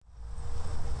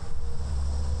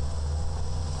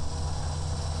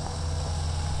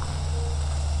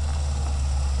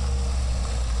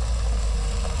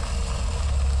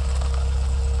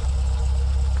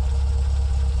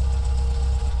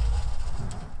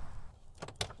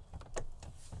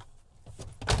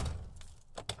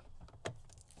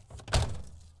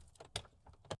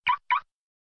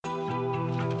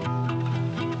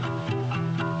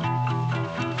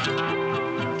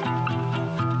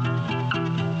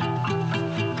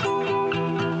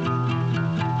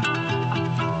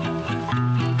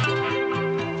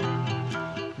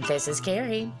This is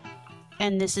Carrie.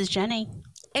 And this is Jenny.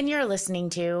 And you're listening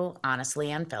to Honestly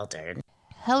Unfiltered.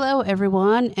 Hello,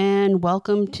 everyone, and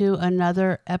welcome to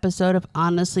another episode of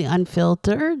Honestly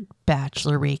Unfiltered,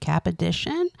 Bachelor Recap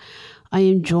Edition. I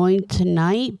am joined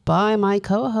tonight by my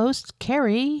co-host,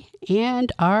 Carrie,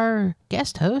 and our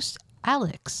guest host,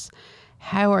 Alex.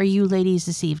 How are you ladies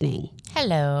this evening?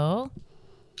 Hello.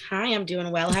 Hi, I'm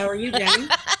doing well. How are you, Jen?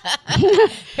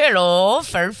 Hello,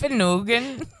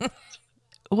 Farfanugan.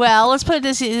 Well, let's put it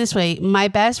this way. My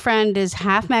best friend is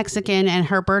half Mexican, and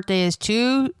her birthday is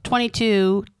 22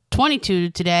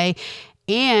 today,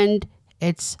 and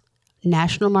it's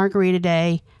National Margarita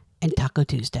Day and Taco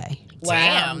Tuesday. Wow.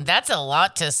 Damn, that's a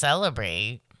lot to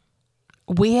celebrate.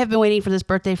 We have been waiting for this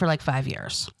birthday for like 5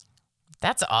 years.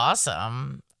 That's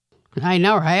awesome. I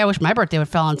know, right? I wish my birthday would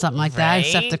fall on something like that, Right?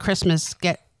 except the Christmas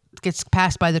gets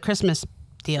passed by the Christmas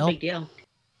deal. Big deal.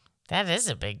 That is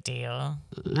a big deal.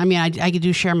 I mean, I could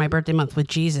do share my birthday month with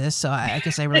Jesus, so I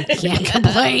guess I really can't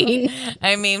complain.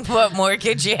 I mean, what more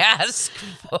could you ask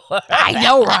for? I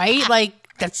know, right? Like,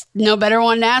 that's no better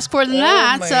one to ask for than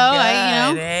that. my So,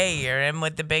 God. Hey, you're in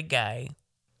with the big guy.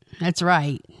 That's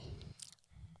right.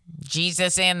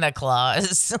 Jesus and the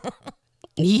Claus.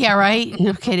 Yeah, right?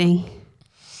 No kidding.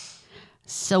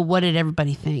 So what did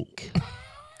everybody think?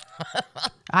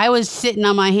 I was sitting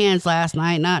on my hands last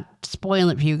night, not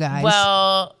spoiling it for you guys.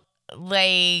 Well,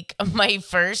 like, my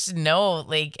first note,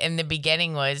 like, in the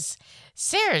beginning was,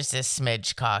 Sarah's a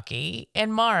smidge cocky,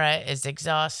 and Mara is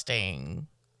exhausting.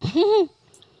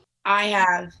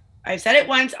 I've said it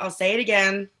once, I'll say it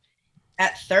again.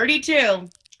 At 32,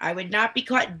 I would not be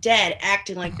caught dead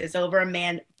acting like this over a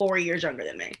man 4 years younger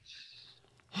than me.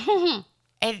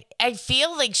 I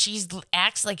feel like she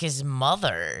acts like his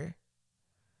mother.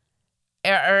 Or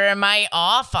am I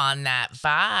off on that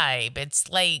vibe? It's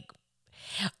like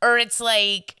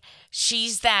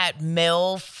she's that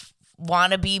MILF,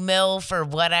 wannabe MILF or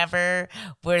whatever,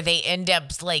 where they end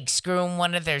up like screwing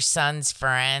one of their son's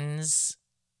friends.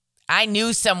 I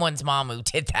knew someone's mom who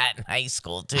did that in high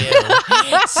school too.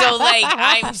 So like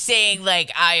I'm saying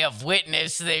like I have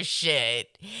witnessed this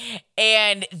shit.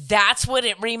 And that's what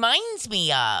it reminds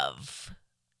me of.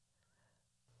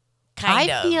 Kind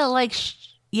of. I feel like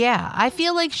I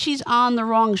feel like she's on the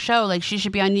wrong show. Like she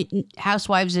should be on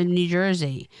Housewives in New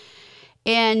Jersey.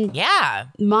 And yeah,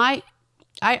 what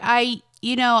I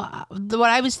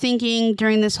was thinking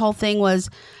during this whole thing was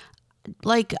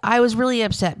like I was really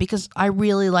upset because I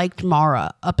really liked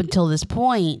Mara up until this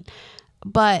point.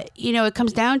 But, it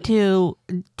comes down to,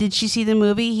 did she see the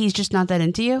movie? He's just not that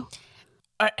into you?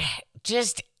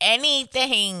 Just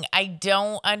anything I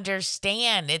don't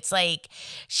understand. It's like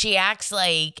she acts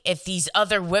like if these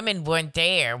other women weren't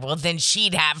there, well, then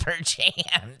she'd have her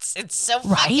chance. It's so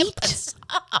fucking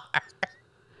bizarre.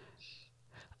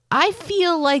 I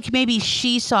feel like maybe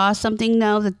she saw something,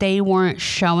 though, that they weren't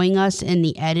showing us in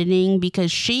the editing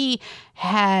because she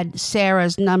had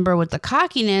Sarah's number with the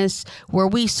cockiness where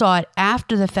we saw it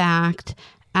after the fact,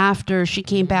 after she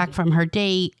came back from her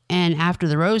date and after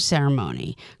the rose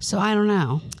ceremony. So I don't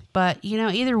know. But,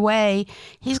 either way,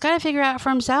 he's got to figure out for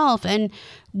himself. And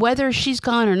whether she's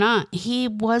gone or not, he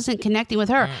wasn't connecting with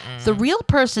her. The real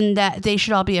person that they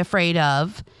should all be afraid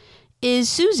of is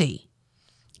Susie.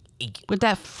 With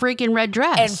that freaking red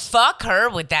dress. And fuck her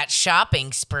with that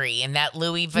shopping spree and that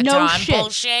Louis Vuitton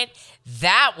bullshit.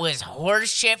 That was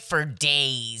horseshit for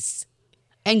days.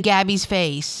 And Gabby's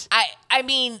face. I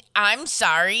mean, I'm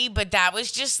sorry, but that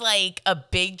was just like a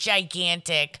big,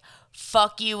 gigantic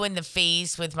fuck you in the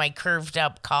face with my curved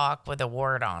up cock with a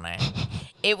word on it.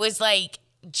 It was like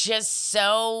just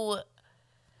so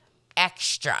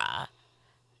extra.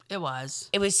 It was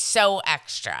so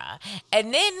extra.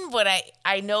 And then what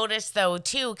I noticed, though,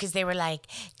 too, because they were like,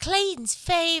 Clayton's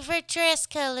favorite dress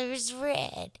color is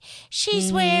red.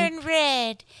 She's wearing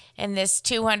red. And this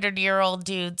 200-year-old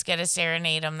dude's going to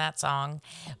serenade him that song.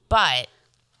 But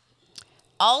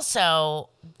also,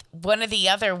 one of the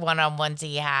other one-on-ones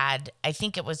he had, I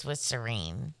think it was with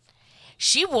Serene.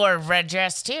 She wore a red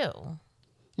dress, too.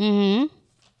 Mm-hmm.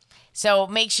 So it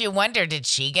makes you wonder, did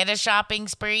she get a shopping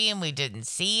spree and we didn't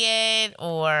see it?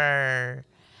 Or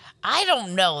I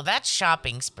don't know. That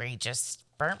shopping spree just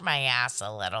burnt my ass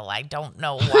a little. I don't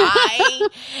know why.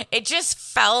 It just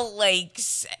felt like,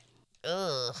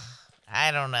 ugh, I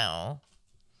don't know.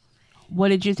 What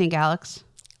did you think, Alex?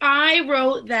 I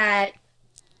wrote that,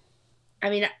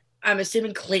 I'm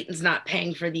assuming Clayton's not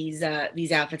paying for these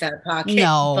outfits out of pocket.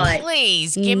 No. But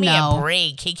Please, give me a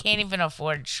break. He can't even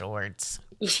afford shorts.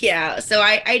 Yeah, so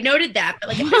I noted that. But,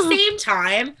 like, at the same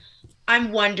time,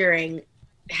 I'm wondering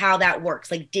how that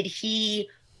works. Like, did he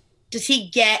does he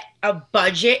get a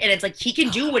budget? And it's like he can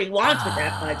do what he wants with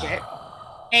that budget.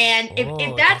 And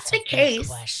if that's the a good case,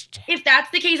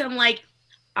 question. I'm like,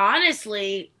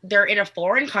 honestly, they're in a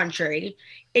foreign country.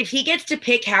 If he gets to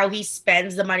pick how he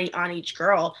spends the money on each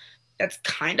girl, that's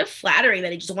kind of flattering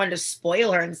that he just wanted to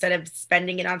spoil her instead of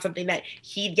spending it on something that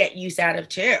he'd get use out of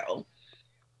too.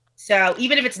 So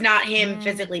even if it's not him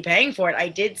physically paying for it, I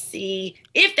did see,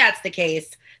 if that's the case,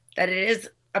 that it is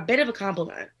a bit of a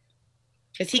compliment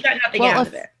because he got nothing out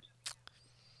of it.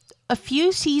 A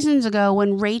few seasons ago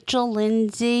when Rachel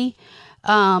Lindsay,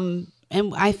 and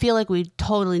I feel like we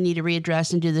totally need to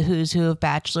readdress and do the who's who of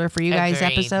Bachelor for you guys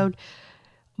episode.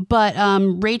 But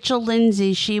Rachel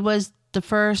Lindsay, she was the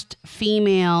first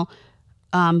female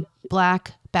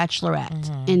Black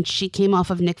Bachelorette, and she came off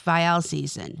of Nick Viall's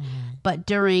season. But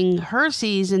during her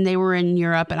season, they were in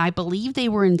Europe, and I believe they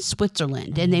were in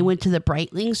Switzerland, and they went to the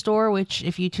Breitling store, which,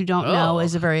 if you two don't know,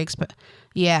 is a very expensive.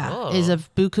 Yeah, is a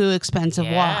buku expensive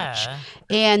watch.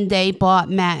 And they bought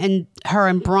and her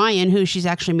and Brian, who she's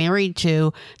actually married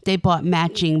to, they bought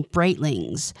matching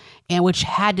Breitlings, and which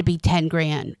had to be 10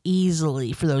 grand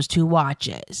easily for those two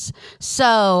watches.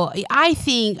 So I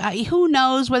think, who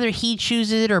knows whether he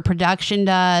chooses it or production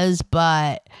does,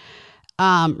 but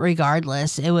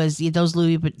regardless, it was those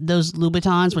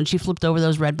Louboutins when she flipped over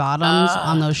those red bottoms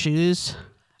on those shoes.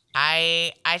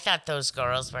 I thought those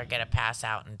girls were gonna pass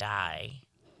out and die.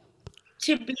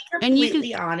 To be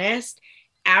completely honest,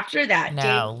 after that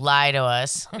date, lie to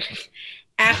us.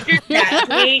 After that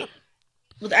date,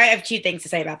 I have two things to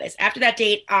say about this. After that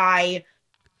date, I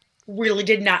really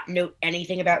did not note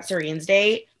anything about Serene's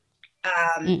date.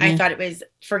 I thought it was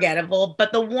forgettable.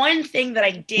 But the one thing that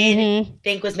I did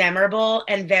think was memorable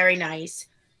and very nice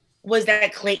was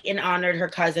that Clayton honored her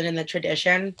cousin in the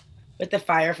tradition with the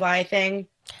firefly thing.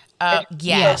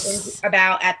 Yes.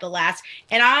 About at the last.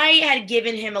 And I had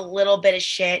given him a little bit of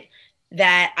shit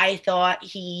that I thought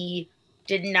he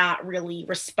did not really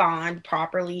respond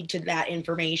properly to that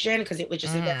information because it was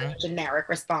just a very generic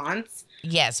response.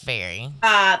 Yes, very.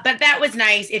 But that was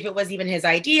nice if it was even his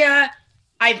idea.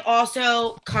 I've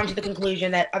also come to the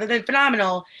conclusion that other than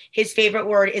phenomenal, his favorite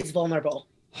word is vulnerable.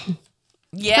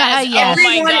 Yes. Oh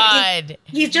my God.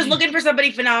 He's just looking for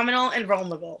somebody phenomenal and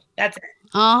vulnerable. That's it.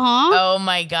 Oh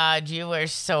my God, you were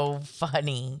so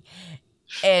funny.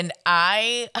 And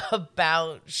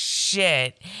about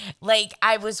shit. Like,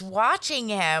 I was watching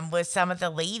him with some of the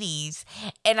ladies,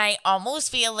 and I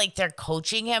almost feel like they're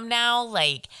coaching him now,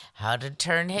 like how to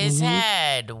turn his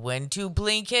head, when to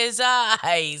blink his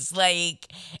eyes.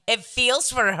 Like, it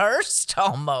feels rehearsed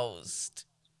almost.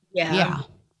 Yeah.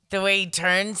 The way he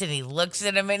turns and he looks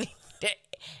at him, and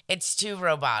it's too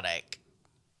robotic.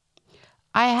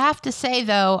 I have to say,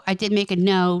 though, I did make a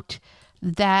note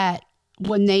that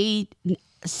when they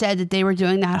said that they were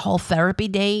doing that whole therapy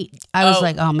date, I was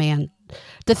like, oh, man,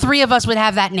 the three of us would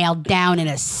have that nailed down in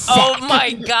a sec. Oh,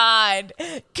 my God.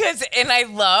 And I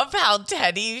love how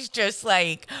Teddy's just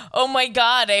like, oh, my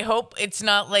God, I hope it's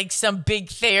not like some big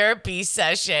therapy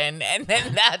session. And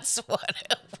then that's what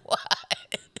it was.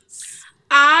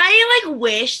 I,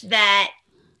 wish that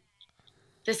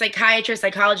the psychiatrist,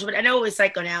 psychologist, but I know it was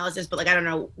psychoanalysis, but I don't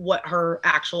know what her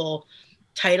actual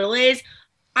title is.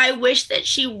 I wish that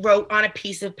she wrote on a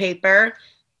piece of paper,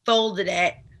 folded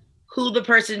it, who the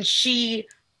person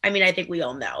I think we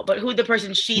all know, but who the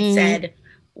person she said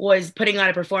was putting on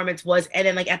a performance was, and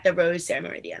then at the rose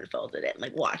ceremony at the end, folded it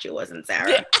and watch it wasn't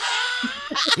Sarah.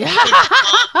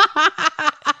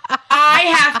 I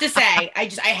have to say,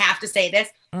 I have to say this.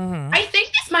 I think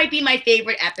this might be my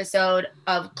favorite episode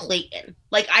of Clayton.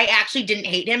 I actually didn't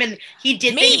hate him, and he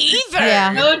did me either.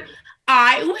 Yeah.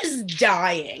 I was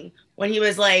dying when he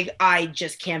was like, I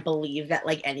just can't believe that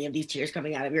any of these tears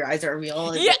coming out of your eyes are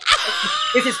real. Yeah.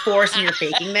 This is forced and you're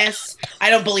faking this. I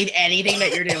don't believe anything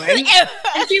that you're doing.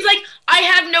 And she's like, I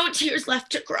have no tears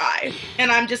left to cry.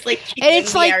 And I'm just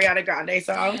it's the Ariana Grande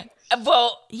song.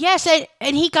 Well, yes,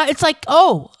 and he got, it's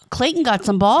Clayton got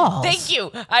some balls. Thank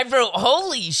you. I wrote,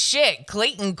 holy shit,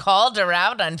 Clayton called her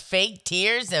out on fake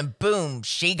tears and boom,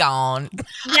 she gone.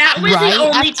 That was the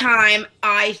only time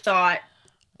I thought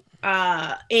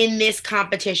in this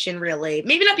competition, really.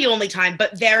 Maybe not the only time,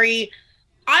 but I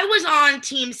was on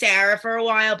Team Sarah for a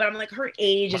while, but I'm her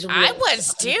age is really I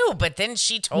was too, but then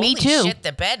she totally shit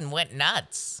the bed and went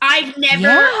nuts.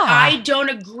 I don't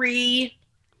agree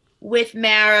with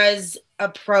Mara's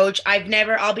approach.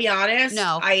 I'll be honest.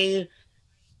 No.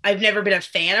 I've never been a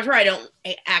fan of her. I don't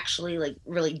actually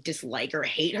really dislike or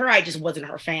hate her. I just wasn't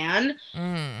her fan.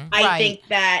 I think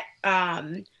that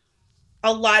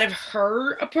a lot of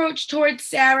her approach towards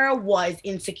Sarah was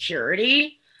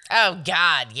insecurity. Oh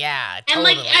God, yeah, And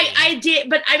totally. like I did,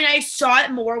 but I mean I saw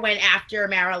it more when after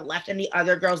Mara left and the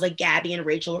other girls like Gabby and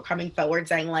Rachel were coming forward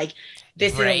saying like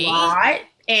this is a Right? lot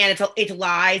and it's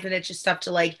lies and it's just stuff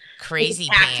to like Crazy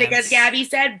tactic as pants. Gabby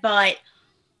said. But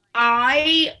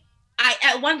I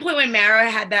at one point when Mara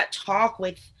had that talk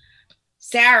with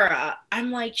Sarah,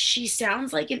 I'm like, she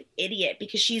sounds like an idiot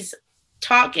because she's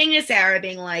talking to Sarah,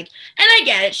 being like, and I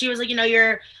get it. She was like,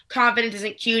 your confidence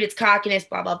isn't cute, it's cockiness,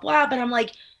 blah, blah, blah. But I'm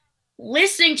like,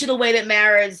 listening to the way that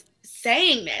Mara's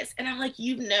saying this, and I'm like,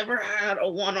 you've never had a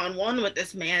one-on-one with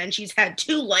this man, and she's had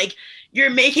two. Like, you're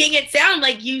making it sound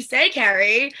like you said,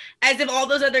 Carrie, as if all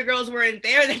those other girls weren't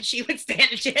there, that she would stand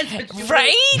a chance.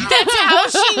 Right? That's how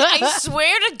I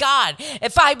swear to God,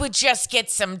 if I would just get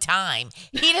some time.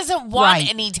 He doesn't want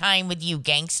any time with you,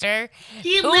 gangster.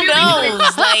 He Who literally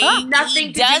knows? Like, nothing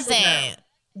he to do with doesn't. her.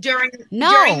 During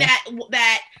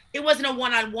that it wasn't a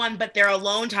one-on-one, but their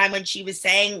alone time when she was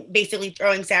saying, basically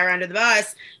throwing Sarah under the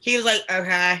bus, he was like,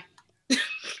 okay.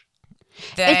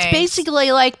 It's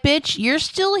basically like, bitch, you're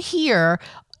still here.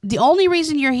 The only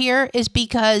reason you're here is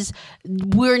because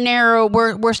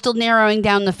we're still narrowing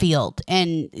down the field,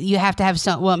 and you have to have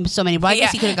so many. Well, I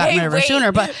guess he could have gotten rid of her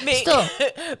sooner, but still.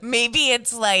 Maybe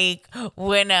it's like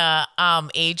when a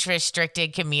age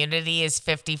restricted community is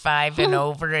 55 and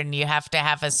over, and you have to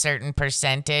have a certain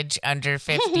percentage under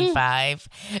 55.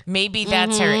 Maybe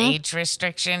that's her age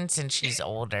restriction since she's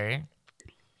older.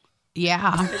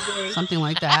 Yeah, something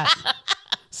like that.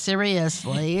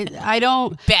 Seriously, I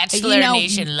don't. Bachelor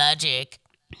Nation logic.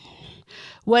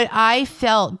 What I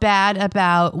felt bad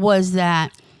about was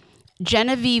that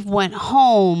Genevieve went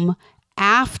home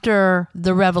after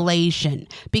the revelation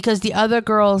because the other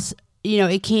girls,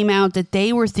 it came out that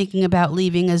they were thinking about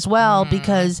leaving as well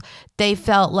because they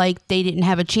felt like they didn't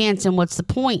have a chance, and what's the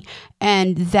point?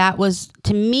 And that was,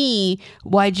 to me,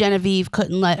 why Genevieve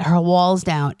couldn't let her walls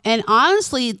down. And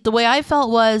honestly, the way I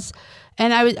felt was,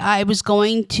 and I was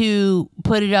going to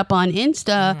put it up on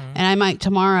Insta, and I might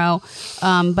tomorrow,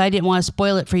 but I didn't want to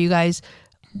spoil it for you guys.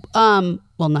 Well,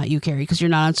 not you, Carrie, because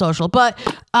you're not on social, but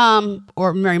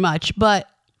or very much. But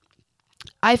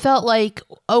I felt like,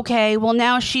 okay, well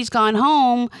now she's gone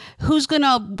home. Who's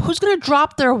gonna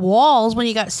drop their walls when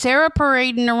you got Sarah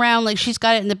parading around like she's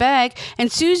got it in the bag,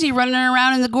 and Susie running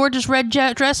around in the gorgeous red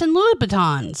dress and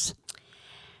Louboutins?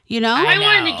 I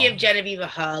wanted to give Genevieve a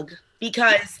hug.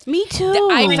 Because me too.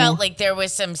 I felt like there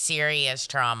was some serious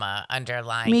trauma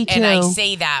underlying. Me too. And I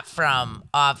say that from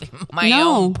my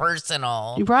own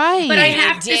personal. Right. But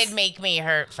it did make me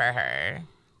hurt for her.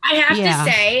 I have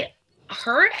to say,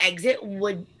 her exit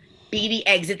would be the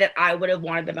exit that I would have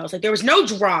wanted the most. Like, there was no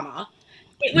drama.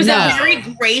 It was a very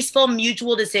graceful,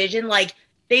 mutual decision. Like,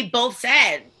 they both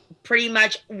said, pretty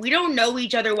much, we don't know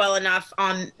each other well enough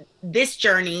on this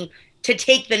journey to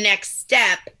take the next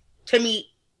step to meet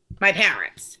my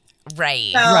parents.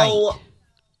 Right. So,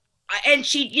 and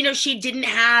she was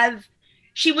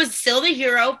still the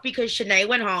hero because Shanae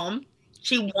went home.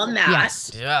 She won that.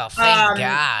 Yes. Oh, thank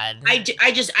God.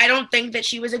 I don't think that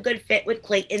she was a good fit with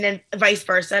Clayton and vice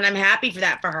versa. And I'm happy for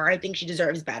that for her. I think she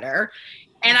deserves better.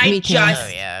 And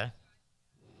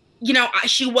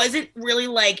she wasn't really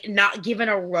like not given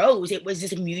a rose. It was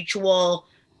just a mutual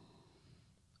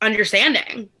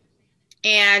understanding.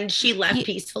 And she left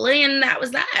peacefully, and that was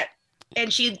that.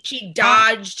 And she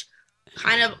dodged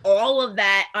kind of all of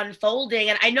that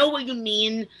unfolding. And I know what you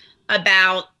mean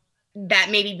about that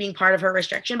maybe being part of her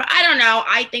restriction, but I don't know.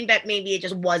 I think that maybe it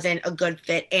just wasn't a good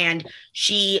fit, and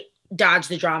she dodged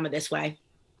the drama this way.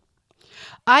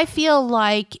 I feel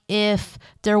like if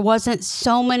there wasn't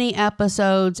so many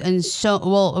episodes and it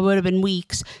would have been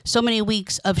weeks, so many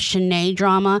weeks of Shanae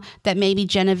drama, that maybe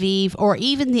Genevieve or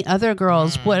even the other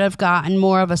girls would have gotten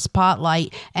more of a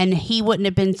spotlight, and he wouldn't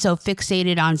have been so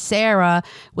fixated on Sarah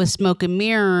with smoke and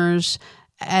mirrors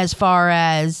as far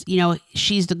as,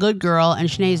 she's the good girl and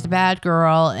Shanae's the bad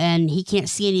girl, and he can't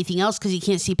see anything else because he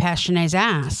can't see past Shanae's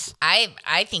ass. I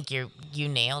think you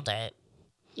nailed it.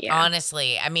 Yeah.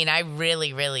 Honestly, I mean, I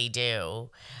really, really do.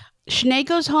 Shanae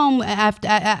goes home after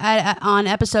on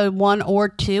episode 1 or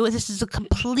 2. This is a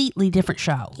completely different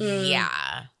show. Yeah.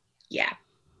 Yeah.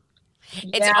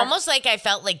 It's almost like I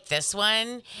felt like this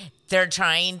one, they're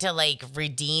trying to like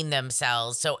redeem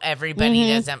themselves so everybody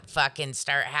doesn't fucking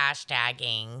start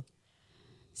hashtagging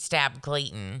stab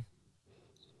Clayton.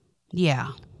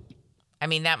 Yeah. I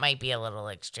mean, that might be a little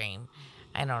extreme.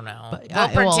 I don't know. But,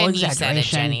 we'll pretend you said it,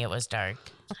 Jenny. It was dark.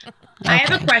 I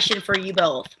have a question for you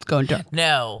both. Going dark.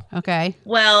 No. Okay.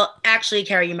 Well, actually,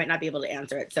 Carrie, you might not be able to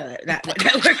answer it, so that works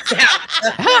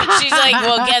out. She's like,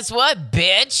 well, guess what,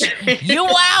 bitch? You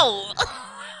out.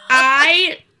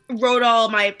 I wrote all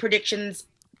my predictions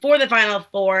for the final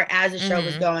four as the show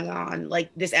was Mhm. going on, like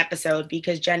this episode,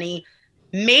 because Jenny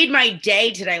made my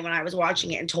day today when I was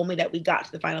watching it and told me that we got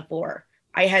to the final four.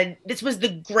 This was the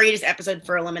greatest episode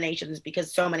for eliminations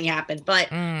because so many happened. But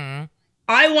Mhm.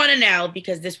 I want to know,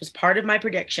 because this was part of my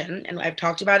prediction, and I've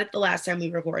talked about it the last time we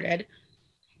recorded.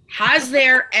 Has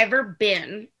there ever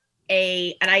been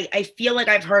and I feel like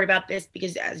I've heard about this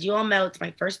because, as you all know, it's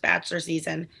my first Bachelor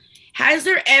season. Has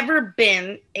there ever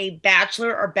been a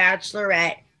Bachelor or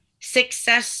Bachelorette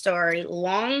success story,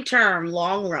 long term,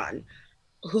 long run,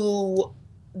 who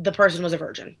the person was a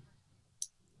virgin?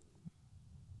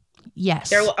 Yes.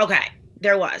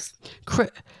 There was.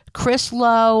 Chris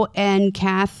Lowe and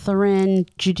Catherine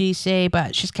Giudice,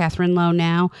 but she's Catherine Lowe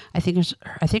now. I think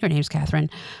her name's Catherine.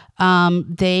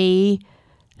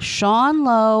 Sean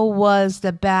Lowe was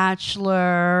the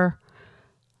Bachelor.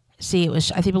 See,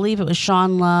 I believe it was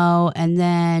Sean Lowe, and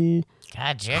then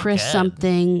God, you're Chris good.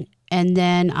 something, and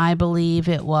then I believe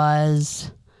it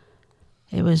was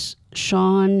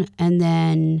Sean, and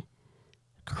then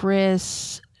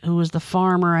Chris, who was the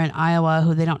farmer in Iowa,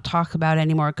 who they don't talk about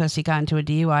anymore because he got into a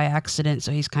DUI accident,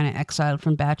 so he's kind of exiled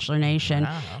from Bachelor Nation.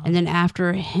 Wow. And then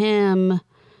after him,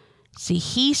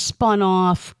 he spun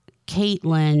off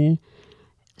Caitlyn.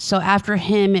 So after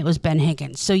him, it was Ben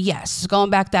Higgins. So yes,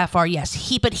 going back that far, yes.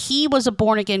 He was a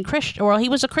born again Christian, or he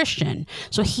was a Christian,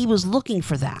 so he was looking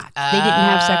for that. They didn't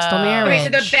have sex till marriage. Okay, so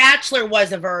the Bachelor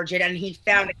was a virgin, and he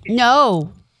found it.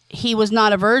 No, he was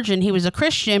not a virgin. He was a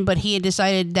Christian, but he had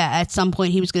decided that at some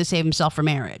point he was going to save himself for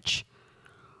marriage.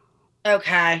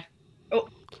 Okay.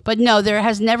 But no, there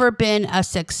has never been a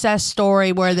success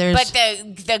story where there's. But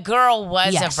the girl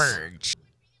was Yes. a virgin.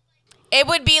 It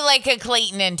would be like a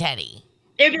Clayton and Teddy.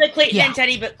 It would be like Clayton Yeah. and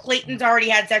Teddy, but Clayton's already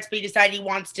had sex, but he decided he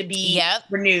wants to be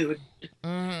renewed.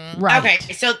 Mm-hmm. Right.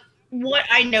 Okay, so what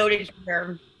I noted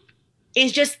here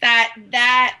is just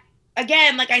that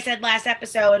again, like I said last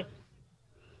episode,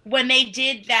 when they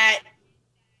did that,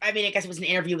 I mean, I guess it was an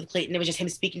interview with Clayton. It was just him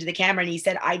speaking to the camera, and he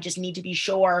said, "I just need to be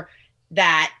sure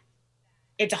that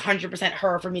it's 100%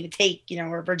 her for me to take,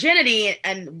 her virginity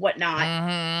and whatnot."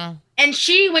 Mm-hmm. And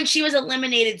she, when she was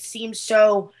eliminated, seemed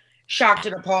so shocked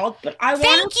and appalled. But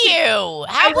Thank you.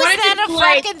 How was that a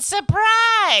fucking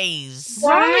surprise?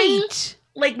 Right.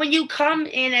 Like when you come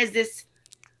in as this.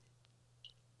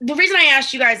 The reason I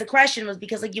asked you guys the question was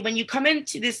because, like, when you come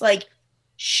into this like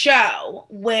show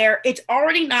where it's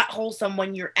already not wholesome,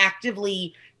 when you're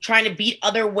actively trying to beat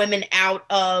other women out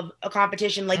of a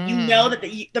competition, like you know that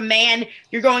the man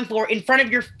you're going for in front of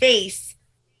your face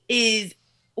is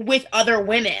with other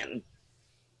women.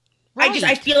 Right.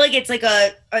 I feel like it's like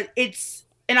it's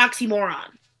an oxymoron.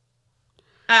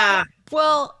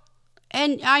 Well,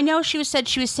 and I know said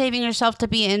she was saving herself to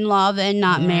be in love and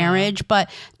not marriage,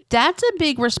 but that's a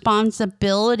big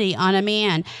responsibility on a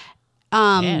man.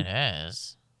 It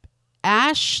is.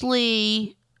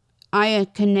 Ashley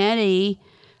Iaconetti,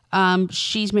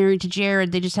 she's married to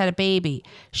Jared. They just had a baby.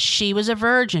 She was a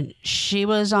virgin. She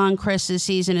was on Chris's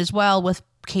season as well with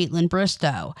Caitlin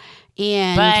Bristow.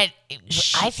 And But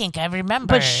I think I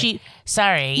remember. But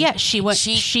sorry. Yeah, she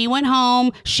went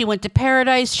home. She went to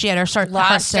Paradise. She had her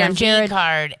Lost her Jared. V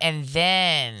card, and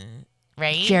then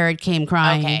right. Jared came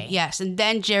crying. Okay. Yes, and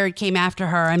then Jared came after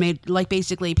her. I mean, like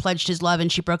basically pledged his love, and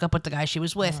she broke up with the guy she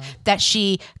was with, that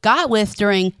she got with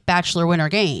during Bachelor Winter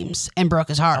Games, and broke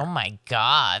his heart. Oh my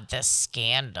God, the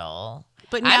scandal!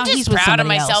 But now I'm just he's with proud of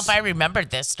somebody myself. else. I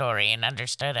remembered this story and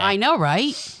understood it. I know,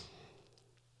 right?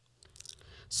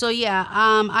 So yeah,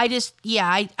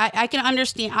 I can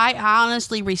understand. I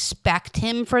honestly respect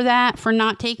him for that, for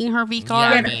not taking her V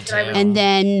card. Yeah, me too. And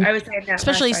then, I was saying that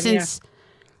especially last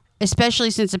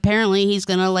time, since apparently he's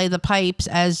going to lay the pipes,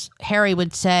 as Harry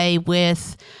would say,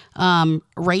 with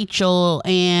Rachel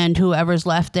and whoever's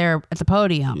left there at the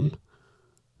podium.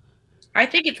 I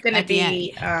think it's going to At the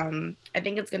be. I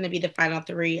think it's going to be the final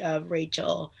three of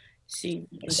Rachel, Susie,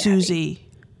 and Gabby. Susie.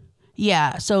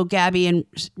 Yeah, so Gabby and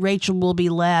Rachel will be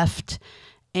left,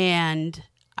 and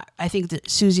I think that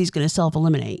Susie's going to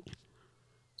self-eliminate.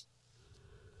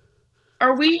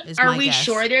 Are we my guess.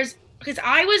 sure there's, because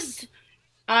I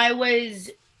was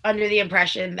under the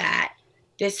impression that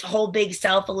this whole big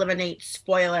self-eliminate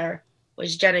spoiler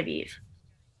was Genevieve.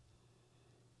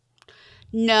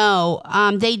 No,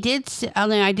 they did.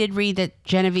 I did read that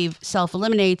Genevieve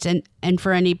self-eliminates, and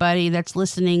for anybody that's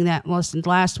listening that listened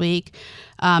last week,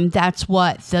 that's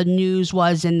what the news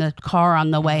was in the car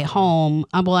on the way home.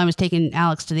 Well, I was taking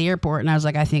Alex to the airport, and I was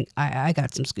like, I think I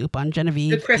got some scoop on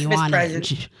Genevieve. The Christmas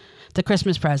present. The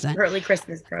Christmas present. Early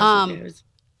Christmas present news.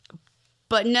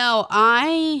 But no,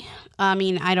 I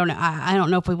mean, I don't know. I don't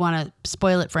know if we want to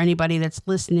spoil it for anybody that's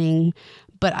listening,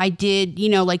 but I did,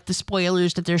 like the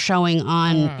spoilers that they're showing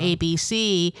on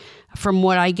ABC. From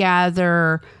what I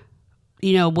gather,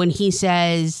 when he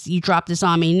says, "You drop this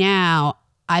on me now,"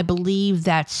 I believe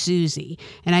that's Susie.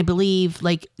 And I believe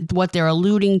like what they're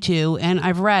alluding to, and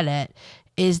I've read it,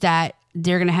 is that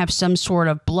they're going to have some sort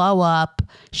of blow up.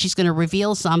 She's going to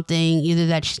reveal something, either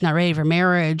that she's not ready for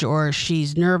marriage or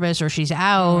she's nervous or she's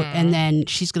out, and then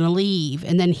she's going to leave.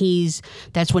 And then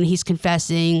that's when he's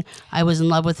confessing, I was in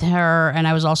love with her and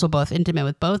I was also both intimate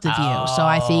with both of you. So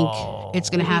I think it's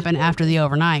going to happen after the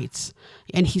overnights.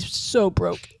 And he's so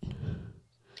broken.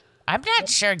 I'm not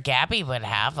sure Gabby would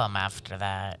have him after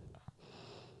that.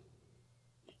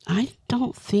 I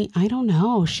don't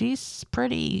know. She's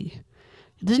pretty...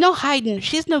 There's no hiding.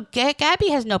 Gabby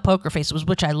has no poker face,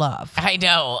 which I love. I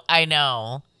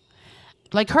know.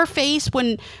 Like her face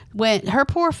when her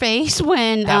poor face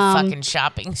when that fucking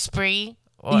shopping spree.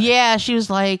 Yeah, she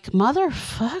was like,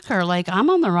 motherfucker, like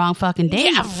I'm on the wrong fucking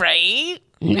date. Yeah, right.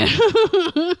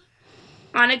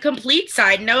 On a complete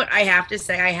side note, I have to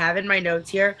say, I have in my notes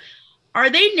here,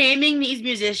 are they naming these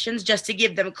musicians just to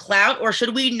give them clout, or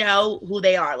should we know who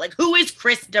they are? Like, who is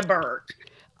Chris de Burgh?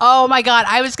 Oh my God,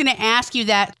 I was going to ask you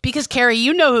that because, Carrie,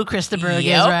 you know who Chris de Burgh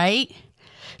is, right?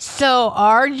 So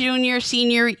our junior,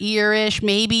 senior year-ish,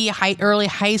 maybe early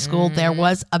high school, there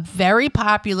was a very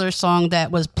popular song that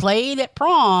was played at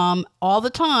prom all the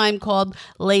time called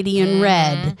Lady in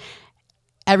Red.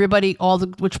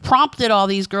 Which prompted all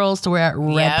these girls to wear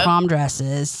red prom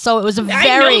dresses. So it was a very...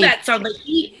 I know that song, but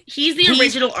he's the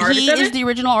original artist. He is the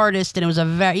original artist, and it was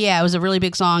it was a really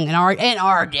big song in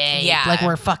our day. Yeah. Like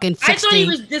we're fucking 60. I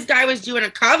thought this guy was doing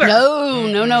a cover.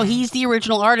 No. He's the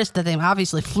original artist that they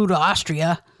obviously flew to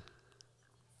Austria.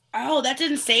 Oh, that's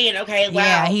insane. Okay, wow.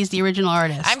 Yeah, he's the original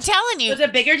artist. I'm telling you. It was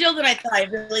a bigger deal than I thought. I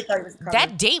really thought it was a cover.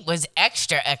 That date was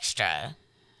extra.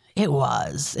 It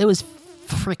was. It was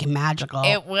freaking magical.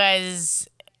 It was.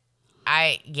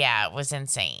 It was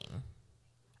insane.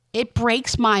 It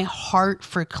breaks my heart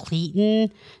for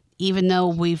Clayton, even though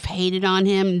we've hated on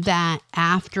him, that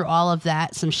after all of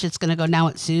that, some shit's going to go down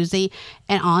with Susie.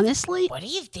 And honestly, what do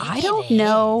you think? I don't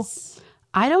know.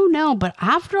 But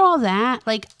after all that,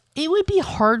 like, it would be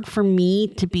hard for me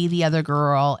to be the other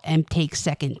girl and take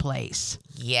second place.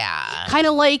 Yeah. Kind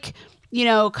of like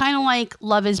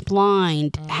Love is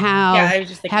Blind.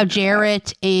 How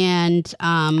Jarrett and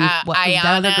what was that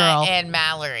other girl? And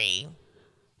Mallory.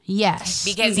 Yes.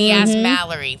 Because he asked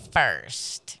Mallory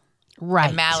first. Right.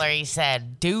 And Mallory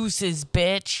said, "Deuces,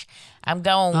 bitch. I'm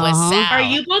going with Sal." Are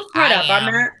you both caught up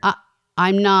on that?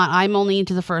 I'm not. I'm only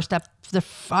into the first I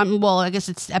guess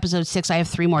it's episode 6. I have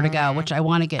 3 more to go, which I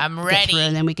want to get through,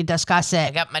 and then we can discuss it.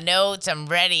 I got my notes. I'm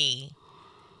ready.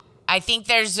 I think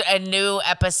there's a new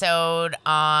episode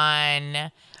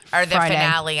the Friday.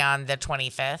 finale on the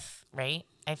 25th, right?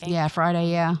 I think. Yeah, Friday,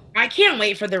 yeah. I can't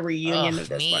wait for the reunion of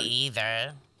this one. Me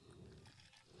either.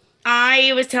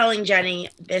 I was telling Jenny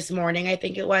this morning, I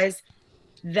think it was,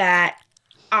 that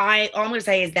all I'm going to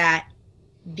say is that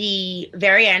the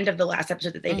very end of the last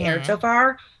episode that they've aired so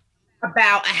far,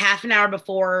 about a half an hour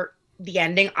before the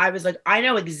ending, I was like, I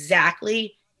know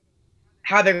exactly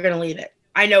how they're going to leave it.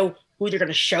 I know who they're going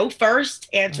to show first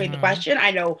answering the question.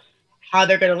 I know how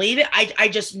they're going to leave it. I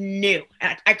just knew.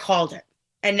 And I called it.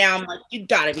 And now I'm like, you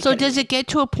got to be So does it get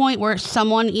to a point where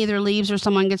someone either leaves or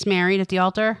someone gets married at the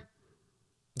altar?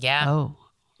 Yeah. Oh.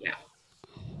 Yeah.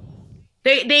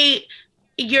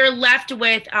 You're left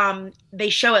with they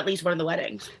show at least one of the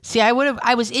weddings. See, I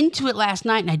was into it last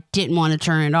night and I didn't want to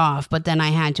turn it off, but then I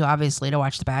had to obviously to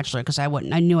watch The Bachelor because I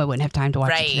knew I wouldn't have time to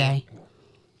watch it today.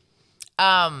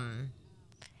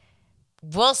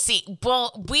 We'll see.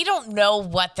 Well, we don't know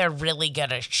what they're really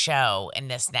gonna show in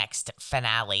this next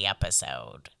finale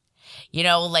episode.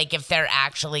 Like if they're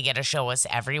actually gonna show us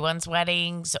everyone's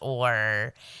weddings,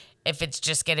 or if it's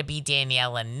just gonna be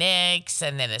Danielle and Nick's,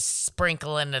 and then a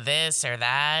sprinkle into this or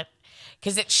that.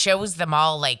 Because it shows them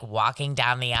all like walking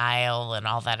down the aisle and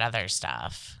all that other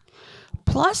stuff.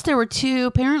 Plus, there were 2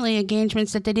 apparently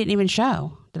engagements that they didn't even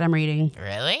show that I'm reading.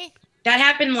 Really? That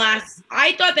happened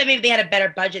I thought that maybe they had a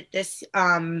better budget this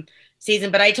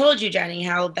season, but I told you, Jenny,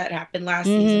 how that happened last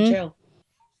season too.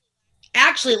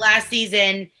 Actually, last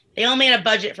season, they only had a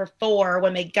budget for 4.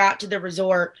 When they got to the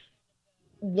resort,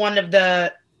 one of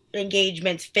the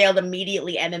engagements failed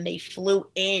immediately, and then they flew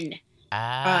in.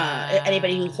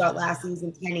 Anybody who saw it last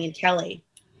season, Kenny and Kelly.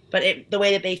 But the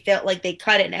way that they felt like they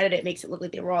cut it and edited it makes it look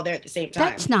like they were all there at the same time.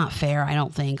 That's not fair, I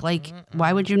don't think. Like,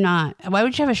 why would you have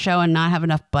a show and not have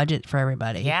enough budget for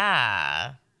everybody?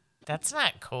 Yeah. That's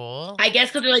not cool. I guess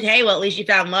because they're like, hey, well, at least you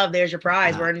found love. There's your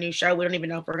prize. We're in a new show. We don't even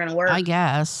know if we're going to work. I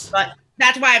guess. But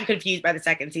that's why I'm confused by the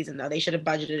second season, though. They should have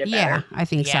budgeted it Yeah, better. I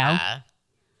think so. Yeah.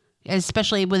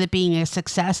 Especially with it being a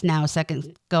success now,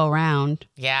 second go around.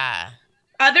 Yeah.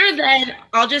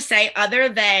 I'll just say, other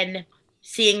than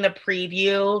seeing the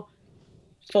preview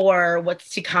for what's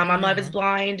to come on Love is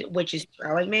Blind, which is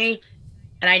throwing me,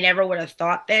 and I never would have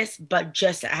thought this, but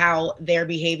just how their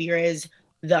behavior is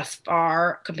thus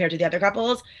far compared to the other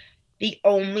couples, the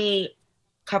only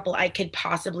couple I could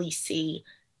possibly see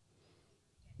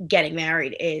getting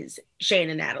married is Shane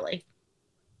and Natalie.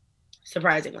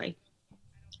 Surprisingly.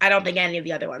 I don't think any of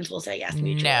the other ones will say yes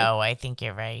mutually. No, I think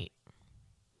you're right.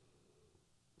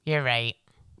 You're right.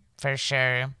 For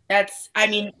sure. I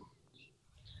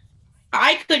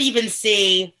could even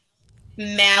see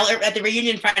Mallory at the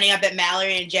reunion finding out that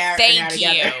Mallory and Jarrett are now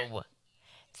together.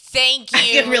 Thank you.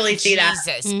 I could really see that.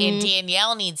 Jesus. And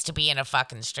Danielle needs to be in a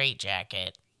fucking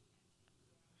straitjacket.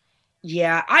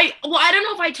 Yeah. I don't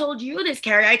know if I told you this,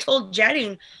 Carrie. I told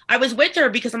Jenny. I was with her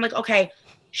because I'm like, okay,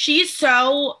 she's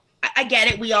so... I get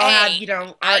it. We all have,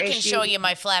 our I can issues. show you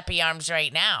my flappy arms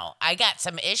right now. I got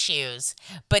some issues,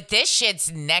 but this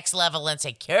shit's next level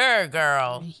insecure,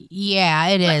 girl. Yeah,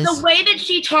 it is. The way that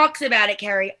she talks about it,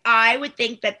 Carrie, I would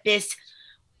think that this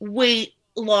weight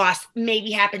loss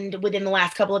maybe happened within the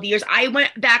last couple of years. I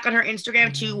went back on her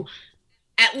Instagram to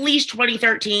at least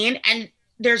 2013, and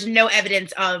there's no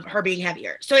evidence of her being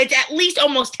heavier. So it's at least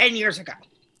almost 10 years ago.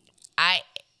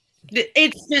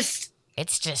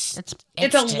 It's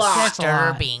a lot.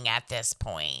 Disturbing at this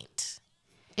point.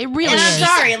 It really is. is. I'm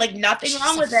sorry, like nothing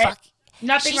wrong with it.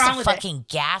 Nothing wrong with it. She's a fucking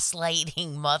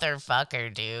gaslighting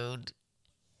motherfucker, dude.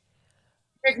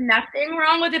 There's nothing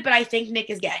wrong with it, but I think Nick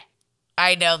is gay.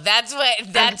 I know. That's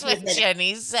what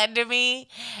Jenny said to me.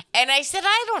 And I said,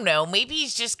 I don't know. Maybe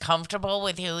he's just comfortable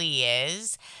with who he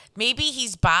is. Maybe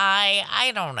he's bi.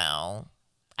 I don't know.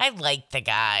 I like the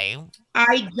guy.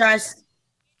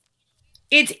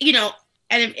 It's,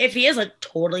 and if he is, like,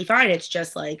 totally fine. It's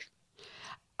just, like,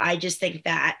 I just think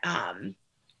that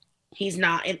he's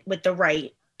not with the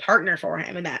right partner for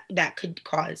him, and that could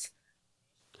cause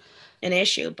an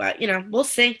issue. But, we'll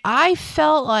see. I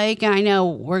felt like, and I know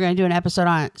we're going to do an episode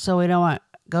on it, so we don't want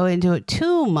to go into it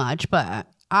too much, but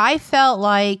I felt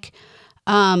like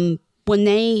when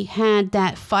they had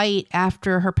that fight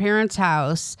after her parents'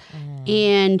 house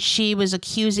and she was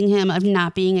accusing him of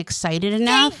not being excited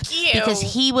enough because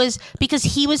he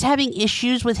was having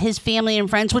issues with his family and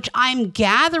friends, which I'm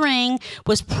gathering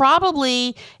was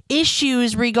probably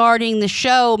issues regarding the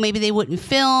show. Maybe they wouldn't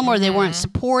film or they weren't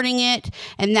supporting it,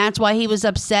 and that's why he was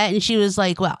upset. And she was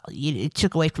like, well, it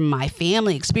took away from my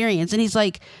family experience. And he's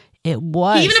like, it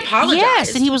was. He even apologized.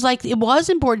 Yes, and he was like, it was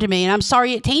important to me, and I'm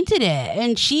sorry it tainted it.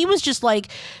 And she was just like,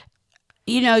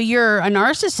 you're a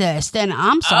narcissist, and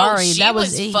I'm sorry. She's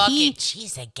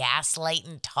a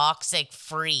gaslighting toxic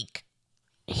freak.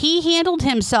 He handled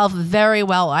himself very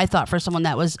well, I thought, for someone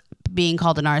that was being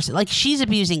called a narcissist. Like, she's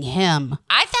abusing him.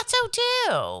 I thought so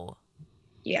too.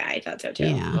 Yeah, I thought so too.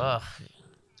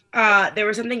 Yeah. There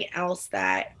was something else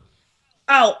that.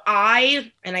 Oh,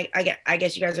 I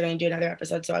guess you guys are going to do another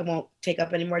episode, so I won't take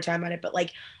up any more time on it. But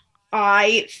like,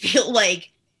 I feel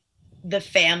like the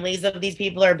families of these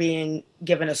people are being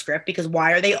given a script, because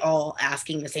why are they all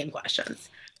asking the same questions?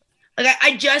 Like,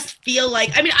 I just feel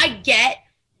like, I mean, I get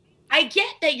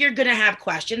that you're going to have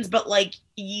questions, but like,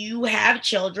 you have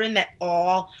children that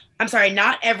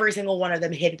not every single one of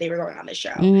them hid that they were going on the show.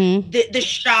 Mm-hmm. The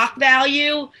shock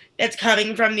value that's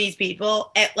coming from these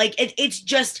people, it's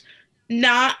just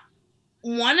not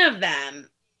one of them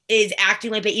is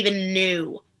acting like they even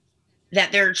knew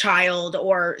that their child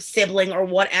or sibling or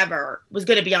whatever was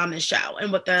going to be on this show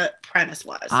and what the premise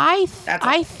was. I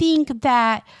think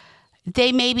that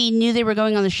they maybe knew they were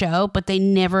going on the show, but they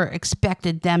never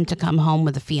expected them to come home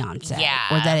with a fiance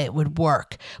or that it would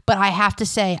work. But I have to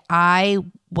say, I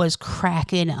was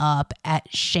cracking up at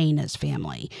Shayna's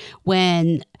family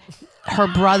when her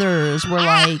brothers were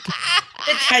like,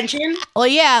 the tension. Well,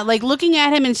 yeah, like looking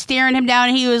at him and staring him down.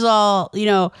 And he was all,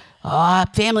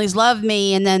 families love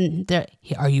me. And then,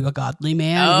 are you a godly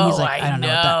man? Oh, and he's like, I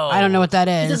don't know what that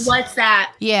is. He says, what's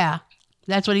that? Yeah,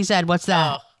 that's what he said. What's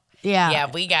that? Oh. Yeah. Yeah,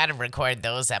 we got to record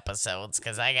those episodes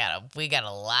because we got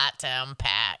a lot to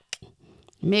unpack.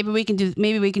 Maybe we can do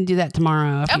that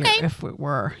tomorrow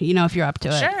if you're up to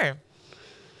it. Sure.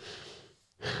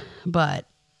 But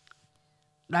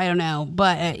I don't know.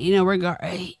 But I don't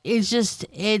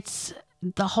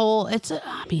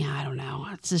know.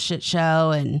 It's a shit show,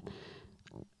 and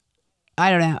I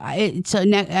don't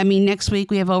know. Next week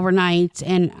we have overnights,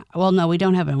 and well, no, we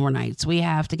don't have overnights. We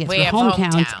have to get We through have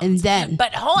hometowns, and then.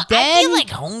 But I feel like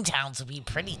hometowns would be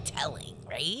pretty telling,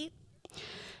 right?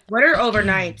 What are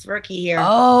overnights? Rookie here.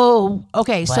 Oh,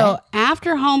 okay. What? So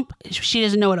after home, she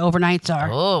doesn't know what overnights are.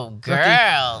 Oh,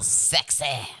 girl, sexy.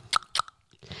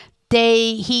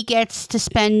 He gets to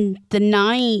spend the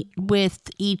night with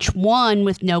each one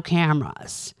with no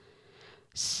cameras.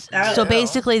 So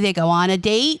basically, they go on a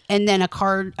date, and then a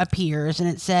card appears, and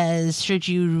it says, "Should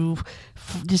you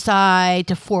decide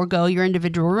to forego your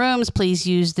individual rooms, please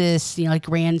use this, like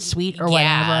grand suite or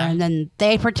whatever." And then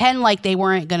they pretend like they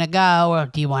weren't gonna go. Or,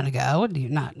 do you want to go? Do you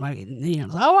not?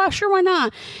 Oh, well, sure, why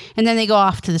not? And then they go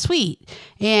off to the suite.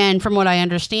 And from what I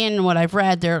understand and what I've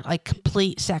read, they're like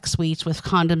complete sex suites with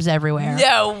condoms everywhere.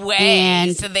 No way.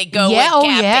 And so they go with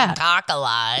Captain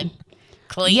Cock-a-lot.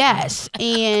 Clayton. Yes,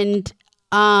 and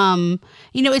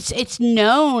it's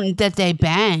known that they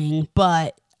bang,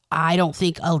 but I don't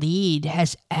think a lead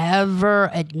has ever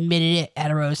admitted it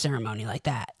at a rose ceremony like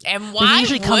that. And why? It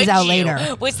usually comes out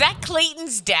later. Was that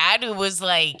Clayton's dad who was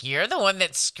like, "You're the one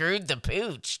that screwed the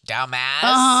pooch,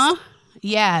 dumbass"?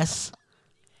 Yes.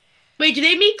 Wait, do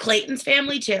they meet Clayton's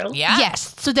family too? Yeah.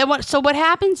 Yes. So what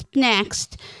happens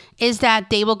next is that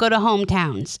they will go to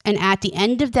hometowns, and at the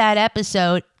end of that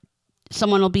episode,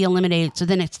 someone will be eliminated. So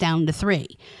then it's down to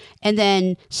 3. And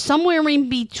then somewhere in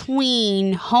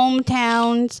between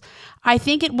hometowns, I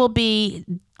think it will be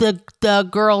the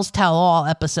girls tell all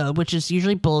episode, which is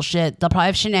usually bullshit. They'll probably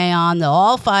have Shanae on. They'll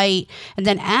all fight. And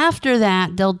then after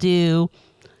that, they'll do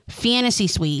fantasy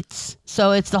suites.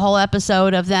 So it's the whole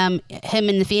episode of him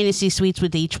in the fantasy suites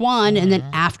with each one. And then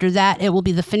after that, it will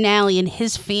be the finale, and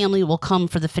his family will come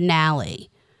for the finale.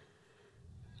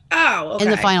 Oh, okay.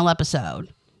 In the final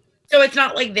episode. So it's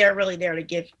not like they're really there to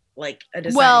give like a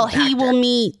deciding factor. He will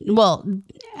meet. Well,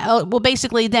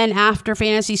 basically, then after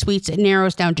Fantasy Suites, it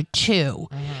narrows down to 2,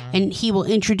 and he will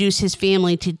introduce his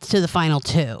family to the final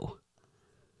 2.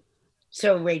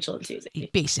 So Rachel and Susie,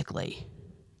 basically.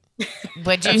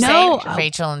 Would you say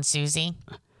Rachel and Susie?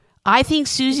 I think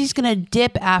Susie's gonna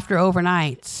dip after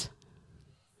overnights.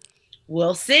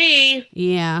 We'll see.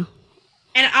 Yeah.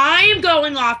 And I am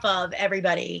going off of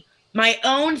everybody. My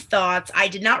own thoughts. I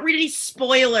did not read any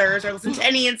spoilers or listen to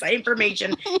any inside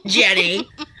information. Jenny,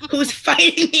 who's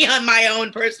fighting me on my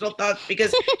own personal thoughts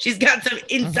because she's got some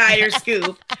insider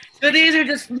scoop. So these are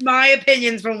just my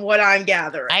opinions from what I'm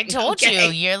gathering. I told you,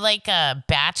 you're like a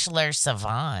Bachelor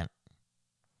savant.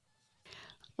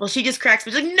 Well, she just cracks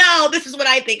me. She's like, no, this is what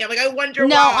I think. I'm like, I wonder why.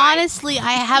 No, honestly,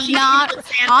 I have not.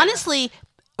 Honestly,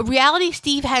 Reality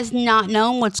Steve has not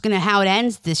known how it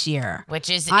ends this year. Which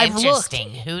is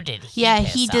interesting. Who did he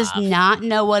he does not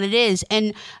know what it is.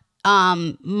 And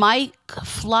Mike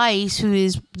Fleiss, who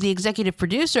is the executive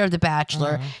producer of The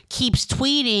Bachelor, keeps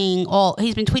tweeting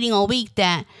he's been tweeting all week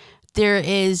that there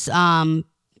is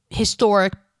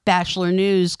historic Bachelor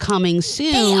news coming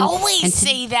soon. They always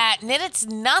say that, and then it's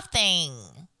nothing.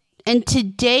 And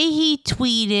today he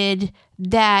tweeted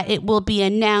that it will be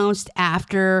announced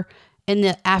after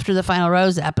the Final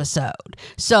Rose episode.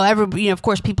 So everybody, of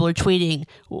course, people are tweeting,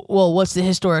 well, what's the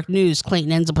historic news?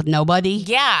 Clayton ends up with nobody?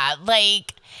 Yeah,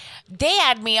 like they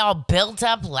had me all built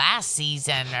up last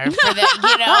season or for the,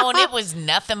 and it was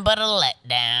nothing but a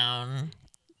letdown.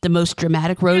 The most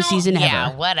dramatic Rose season ever.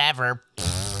 Yeah, whatever.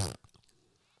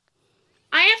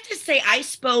 I have to say, I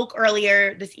spoke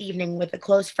earlier this evening with a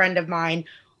close friend of mine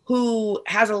who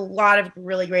has a lot of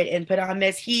really great input on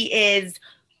this. He is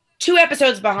 2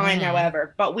 episodes behind,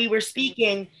 however, but we were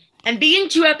speaking, and being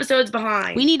 2 episodes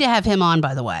behind. We need to have him on,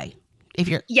 by the way.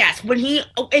 Yes,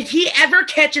 if he ever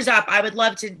catches up, I would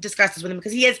love to discuss this with him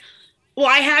because he is. Well,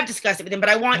 I have discussed it with him, but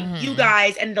I want you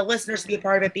guys and the listeners to be a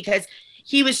part of it because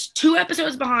he was 2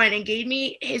 episodes behind and gave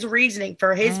me his reasoning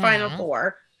for his final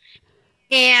 4.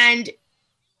 And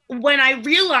when I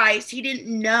realized he didn't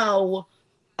know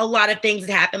a lot of things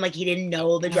that happened, like he didn't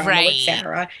know the drama with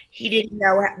Sarah, he didn't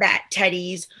know that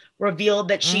Teddy's revealed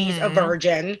that she's a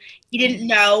virgin, he didn't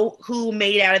know who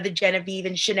made out of the Genevieve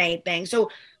and Shanae thing.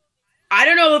 So I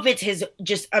don't know if it's his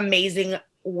just amazing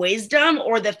wisdom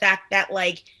or the fact that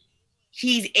like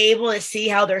he's able to see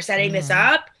how they're setting this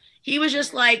up. He was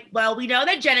just like, well, we know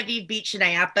that Genevieve beat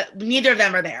Shanae up, but neither of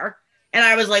them are there. And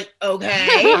I was like,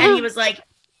 okay. And he was like,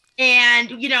 and,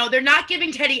 they're not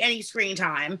giving Teddy any screen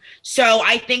time. So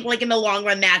I think, like, in the long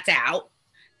run, that's out.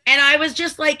 And I was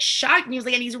just, like, shocked. And he was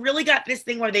like, and he's really got this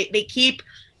thing where they keep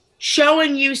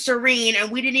showing you Serene,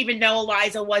 and we didn't even know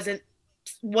Eliza wasn't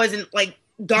like,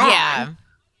 gone. Yeah.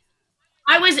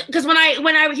 I was, because when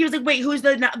he was like, wait, who's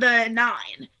the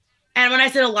 9? And when I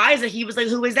said Eliza, he was like,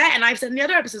 who is that? And I've said in the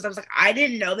other episodes, I was like, I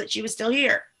didn't know that she was still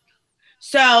here.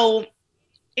 So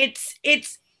it's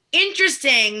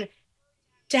interesting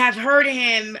to have heard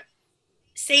him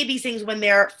say these things when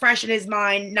they're fresh in his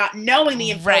mind, not knowing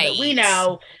the info that we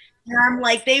know. And I'm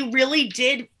like, they really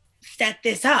did set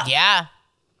this up. Yeah.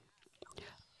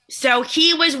 So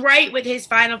he was right with his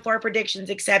final four predictions,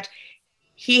 except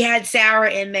he had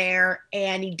Sarah in there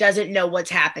and he doesn't know what's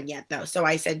happened yet, though. So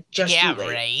I said, just yeah,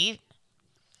 wait. Right.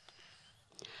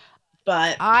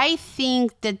 But I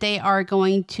think that they are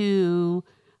going to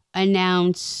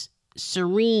announce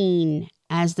Serene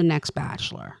as the next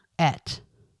Bachelorette.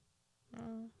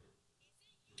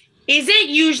 Is it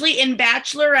usually in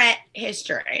Bachelorette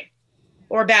history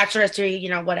or Bachelor history, you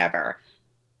know, whatever?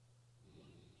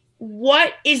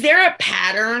 What is there a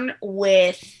pattern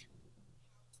with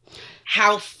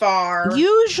how far?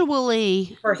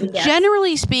 Usually,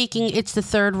 generally speaking, it's the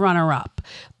third runner-up,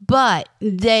 but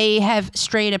they have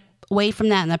strayed away from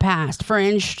that in the past. For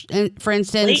instance,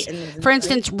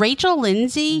 Rachel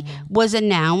Lindsay was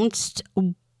announced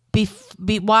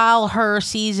while her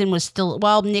season was still,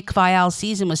 while Nick Viall's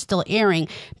season was still airing,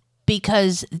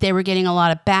 because they were getting a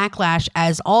lot of backlash,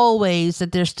 as always,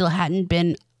 that there still hadn't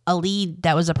been a lead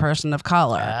that was a person of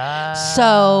color.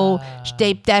 So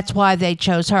that's why they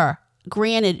chose her.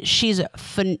 Granted, she's a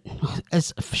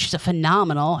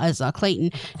phenomenal as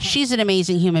Clayton. She's an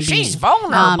amazing human being. She's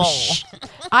vulnerable.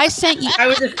 I sent you. I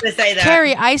was just going to say that,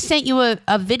 Carrie. I sent you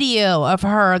a video of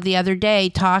her the other day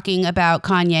talking about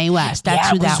Kanye West. That's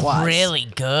who that was. Really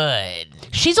good.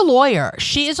 She's a lawyer.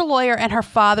 She is a lawyer, and her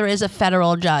father is a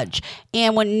federal judge.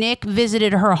 And when Nick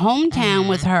visited her hometown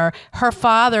with her, her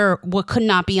father could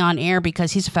not be on air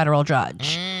because he's a federal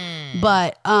judge.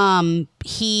 But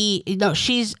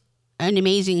she's an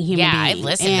amazing human being. I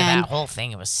listened to that whole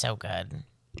thing. It was so good.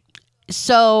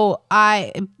 So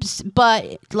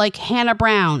but like Hannah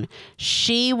Brown,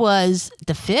 she was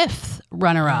the 5th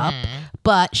runner-up,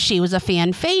 but she was a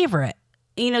fan favorite.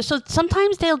 You know, so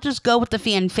sometimes they'll just go with the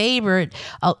fan favorite.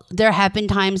 There have been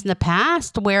times in the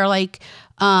past where like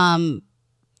Ari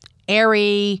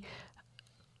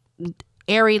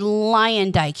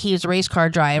Lyondike, he was a race car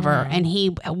driver, and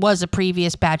he was a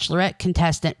previous Bachelorette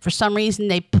contestant. For some reason,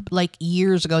 they like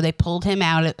years ago they pulled him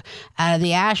out of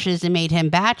the ashes and made him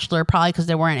Bachelor, probably because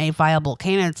there weren't any viable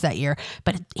candidates that year.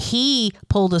 But he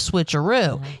pulled a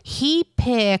switcheroo. He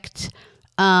picked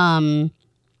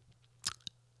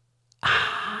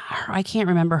I can't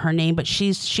remember her name, but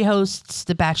she hosts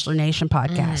the Bachelor Nation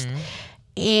podcast,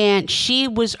 and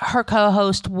her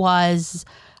co-host was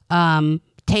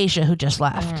Tasha, who just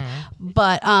left.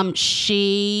 But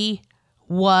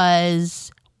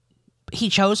he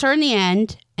chose her in the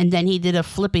end, and then he did a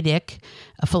flippity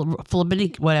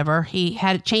whatever. He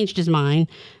had changed his mind,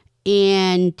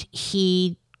 and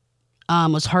he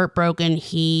was heartbroken.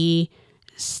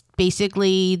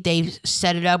 Basically, they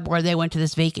set it up where they went to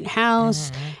this vacant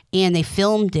house and they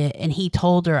filmed it. And he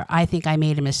told her, I think I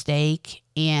made a mistake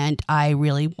and I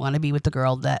really want to be with the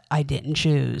girl that I didn't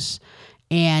choose,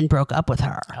 and broke up with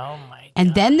her. Oh my God.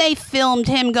 And then they filmed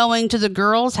him going to the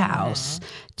girl's house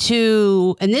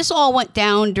and this all went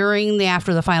down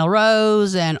after the final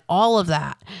rose and all of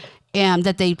that. And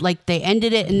that they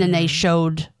ended it and then they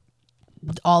showed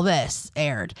all this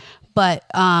aired. But,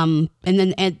 and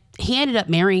he ended up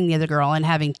marrying the other girl and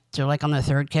having to like on their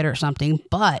 3rd kid or something.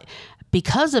 But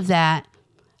because of that,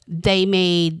 they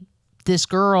made this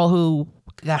girl who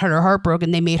got her heart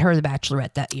broken, they made her the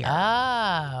Bachelorette that year.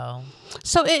 Oh.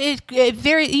 So it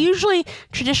very usually,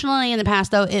 traditionally in the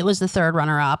past though, it was the 3rd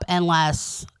runner-up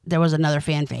unless there was another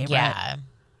fan favorite. Yeah.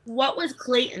 What was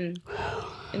Clayton?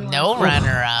 No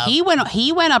runner-up. He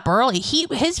went up early. He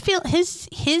was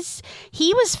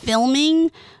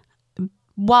filming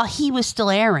while he was still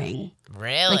airing.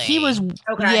 Really? Like he was.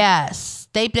 Okay. Yes,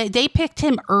 they picked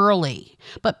him early,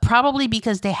 but probably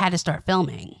because they had to start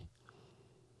filming.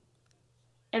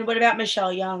 And what about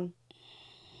Michelle Young?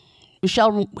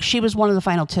 She was one of the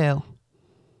final 2.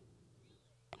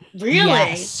 Really?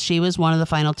 Yes, she was one of the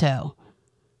final 2.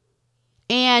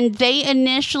 And they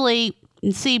initially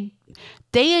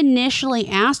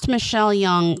asked Michelle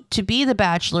Young to be the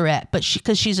Bachelorette, but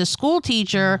because she's a school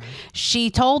teacher, she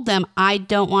told them, I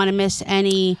don't want to miss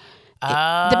any.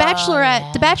 The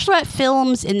Bachelorette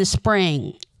films in the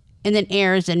spring and then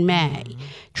airs in May,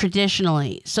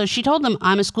 traditionally. So she told them,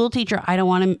 I'm a school teacher. I don't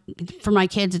want to, for my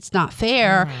kids, it's not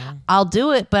fair. I'll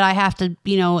do it, but I have to,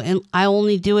 and I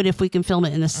only do it if we can film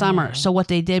it in the summer. So what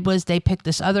they did was they picked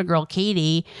this other girl,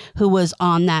 Katie, who was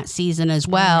on that season as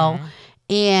well.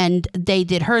 And they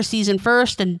did her season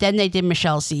first, and then they did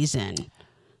Michelle's season.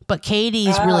 but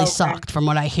Katie's Oh, really okay. sucked from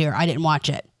what I hear. I didn't watch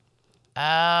it.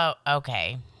 Oh,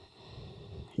 okay.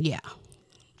 Yeah.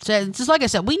 So just like I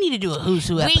said, we need to do a Who's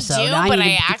Who We episode. do, and but need I to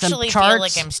get some actually feel charts.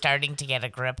 like I'm starting to get a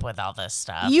grip with all this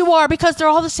stuff. You are, because they're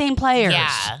all the same players.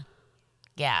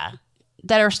 Yeah.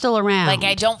 That are still around. Like,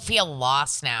 I don't feel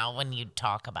lost now when you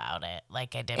talk about it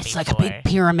like I did It's before. like a big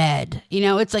pyramid.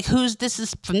 It's like this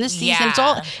is from this season. Yeah. It's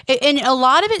all, and a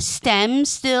lot of it stems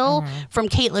still from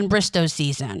Caitlin Bristow's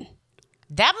season.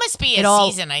 That must be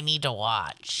season I need to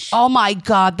watch. Oh my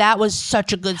God, that was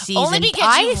such a good season. Only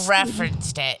because you've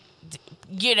referenced it,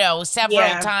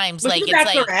 several times. Was Like, it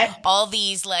it's like Bachelorette? all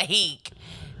these, like,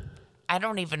 I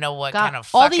don't even know what God, kind of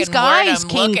all fucking these guys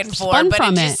word I'm looking for, spun but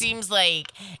from it just it. seems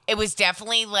like it was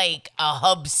definitely like a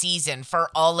hub season for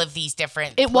all of these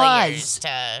different It players was.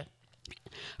 to.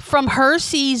 From her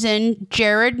season,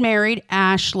 Jared married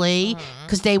Ashley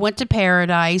because they went to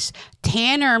Paradise.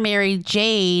 Tanner married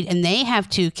Jade, and they have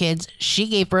 2 kids. She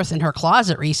gave birth in her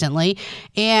closet recently,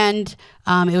 and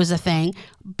it was a thing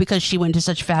because she went into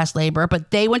such fast labor.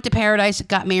 But they went to Paradise,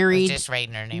 got married Just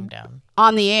writing her name down.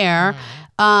 on the air.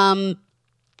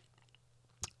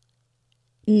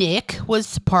 Nick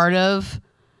was part of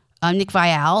Nick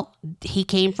Vial. He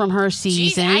came from her Jeez,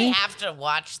 season. I have to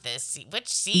watch this. Which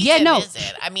season is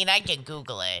it? I mean, I can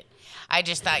Google it. I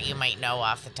just thought you might know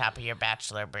off the top of your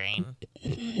Bachelor brain.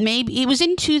 Maybe it was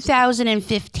in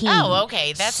 2015. Oh,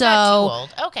 okay. That's not too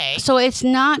old. Okay. So it's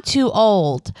not too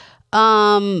old.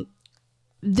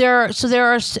 There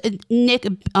are Nick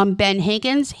Ben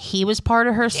Higgins. He was part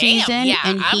of her season, yeah,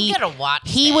 and I'm gonna watch.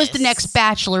 He was the next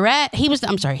Bachelorette. He was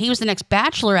the next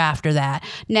Bachelor after that.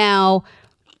 Now,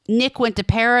 Nick went to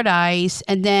Paradise,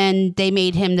 and then they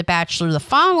made him the Bachelor the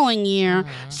following year.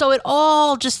 So it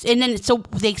all just, and then so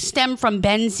they stem from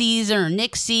Ben's season or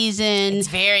Nick's season. It's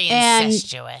very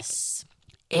incestuous.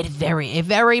 It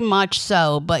very much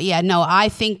so. But yeah, no, I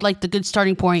think like the good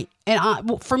starting point,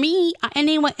 and for me,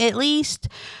 anyway, at least,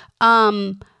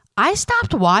 I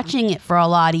stopped watching it for a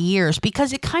lot of years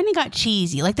because it kind of got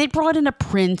cheesy. Like they brought in a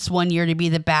prince one year to be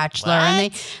the Bachelor,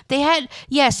 and they had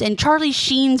and Charlie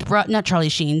Sheen's not Charlie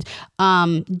Sheen's,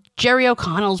 Jerry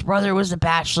O'Connell's brother was the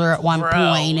Bachelor at one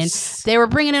point, and they were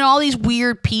bringing in all these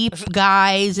weird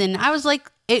guys, and I was like.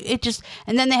 It just,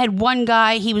 and then they had one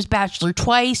guy, he was Bachelor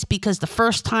twice because the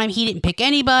first time he didn't pick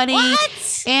anybody.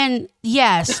 What? And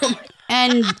yes.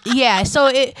 And yeah,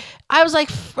 so I was like,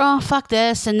 oh, fuck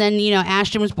this. And then,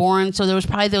 Ashton was born. So there was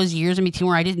probably those years in between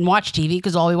where I didn't watch TV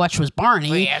because all we watched was Barney.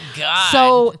 Oh, yeah, God.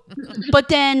 So, but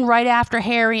then right after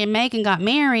Harry and Meghan got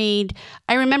married,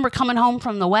 I remember coming home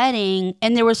from the wedding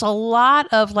and there was a lot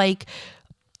of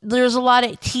there's a lot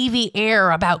of TV air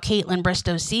about Caitlin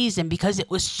Bristow's season because it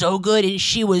was so good and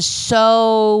she was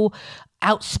so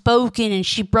outspoken and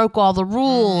she broke all the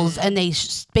rules and they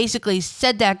basically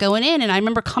said that going in. And I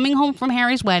remember coming home from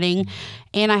Harry's wedding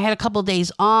and I had a couple of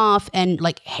days off and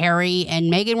like Harry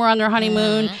and Meghan were on their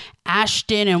honeymoon.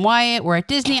 Ashton and Wyatt were at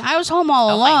Disney. I was home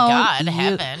all alone. Oh my God,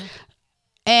 heaven.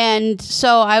 And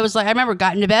so I was like, I remember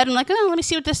got into bed and like, oh, let me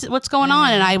see what's going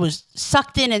on. And I was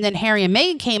sucked in. And then Harry and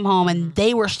Meghan came home and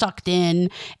they were sucked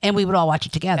in and we would all watch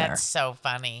it together. That's so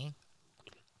funny.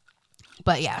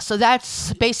 But yeah, so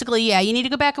that's basically, you need to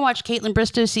go back and watch Caitlin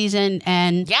Bristow's season.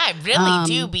 And yeah, I really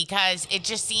do because it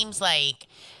just seems like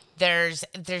there's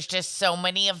just so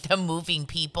many of the moving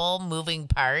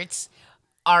parts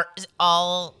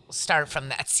all start from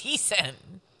that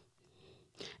season.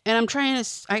 And I'm trying to,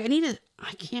 I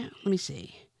can't, let me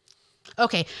see.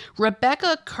 Okay,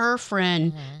 Rebecca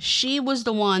Kerfrin, she was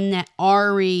the one that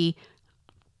Ari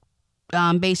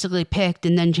basically picked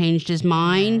and then changed his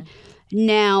mind.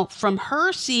 Now, from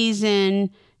her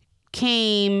season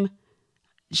she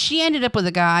ended up with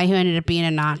a guy who ended up being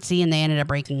a Nazi and they ended up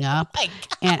breaking up.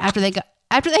 And after they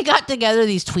got together,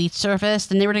 these tweets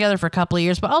surfaced and they were together for a couple of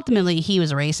years, but ultimately he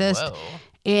was a racist. Whoa.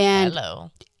 And Hello.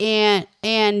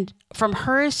 And from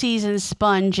her season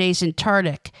spun Jason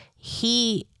Tartick.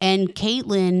 He and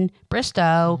Caitlin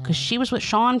Bristow, because she was with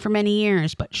Sean for many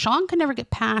years, but Sean could never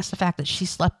get past the fact that she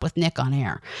slept with Nick on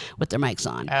air with their mics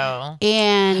on. Oh.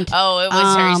 And it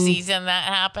was her season that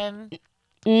happened?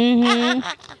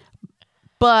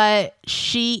 But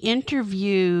she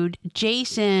interviewed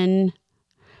Jason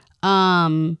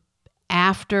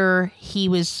after he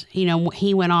was,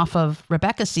 he went off of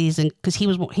Rebecca's season because he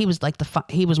was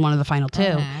one of the final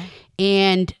two,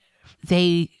 and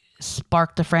they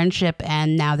sparked a friendship,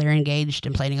 and now they're engaged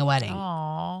and planning a wedding.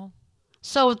 Aww.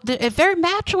 So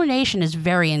Bachelor Nation is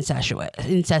very incestuous.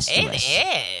 It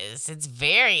is. It's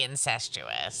very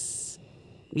incestuous.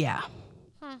 Yeah.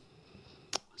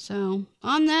 So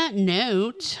on that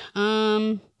note,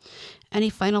 any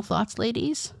final thoughts,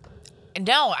 ladies?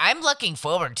 No, I'm looking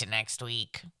forward to next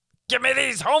week. Give me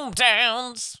these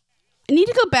hometowns. I need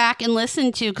to go back and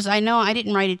listen to, because I know I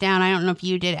didn't write it down. I don't know if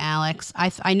you did, Alex.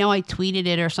 I know I tweeted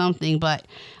it or something, but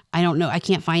I don't know. I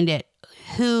can't find it.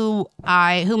 Who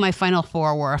my final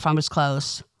four were, if I was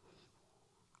close.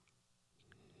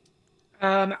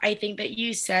 I think that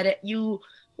you said it. You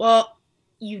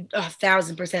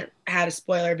 1,000% had a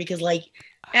spoiler because like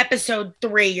episode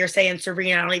 3, you're saying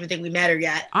Serena. I don't even think we met her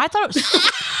yet. I thought it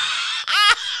was.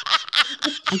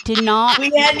 I did not.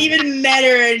 We hadn't even met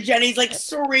her, and Jenny's like,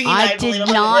 Serena. I did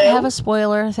not have a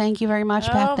spoiler. Thank you very much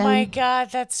back then. Oh my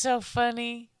God, that's so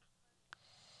funny.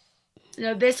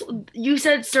 No, you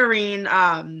said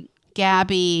Serene.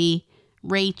 Gabby,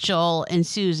 Rachel, and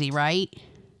Susie, right?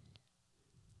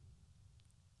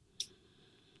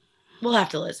 We'll have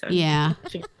to listen. Yeah.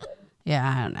 Yeah,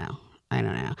 I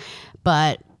don't know.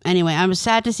 But anyway, I was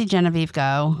sad to see Genevieve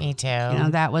go. Me too.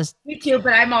 That was... Me too,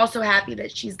 but I'm also happy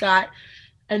that she's got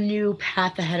a new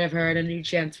path ahead of her and a new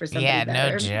chance for something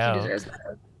better. No She joke. deserves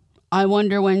better. I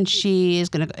wonder when she is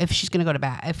gonna, if she's gonna go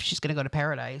to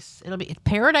Paradise.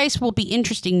 Paradise will be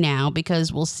interesting now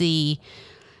because we'll see,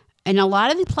 and a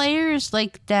lot of the players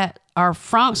like that are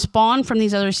spawned from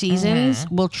these other seasons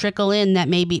will trickle in that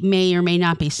may or may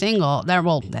not be single. That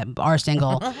are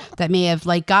single that may have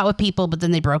like got with people but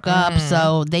then they broke up,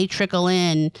 so they trickle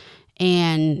in.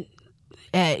 And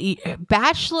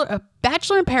Bachelor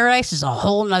in Paradise is a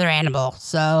whole nother animal.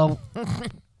 So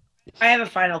I have a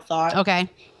final thought. okay.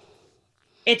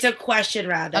 It's a question,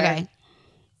 rather. Okay.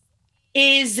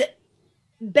 Is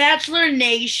Bachelor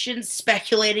Nation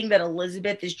speculating that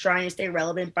Elizabeth is trying to stay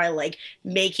relevant by like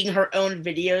making her own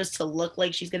videos to look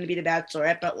like she's going to be the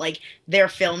Bachelorette, but like they're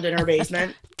filmed in her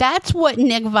basement? That's what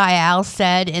Nick Viall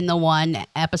said in the one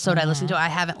episode I listened to. I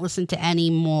haven't listened to any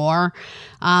more.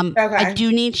 Okay. I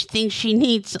do think she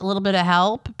needs a little bit of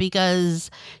help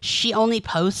because she only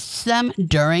posts them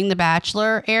during the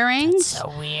Bachelor airings.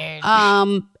 So weird.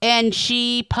 And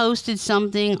she posted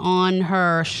something on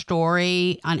her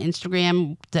story on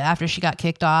Instagram after she got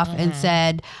kicked off and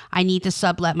said, I need to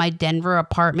sublet my Denver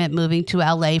apartment, moving to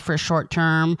LA for a short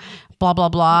term, blah, blah,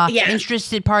 blah. Yeah.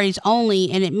 Interested parties only.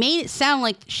 And it made it sound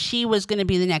like she was going to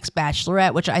be the next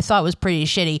Bachelorette, which I thought was pretty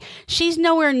shitty. She's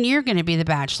nowhere near going to be the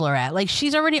Bachelorette. Like,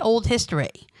 she's already old history.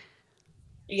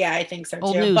 Yeah, I think so too.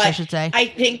 Old news, but I should say. I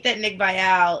think that Nick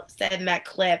Viall said in that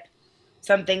clip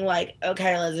something like,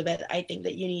 okay, Elizabeth, I think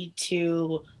that you need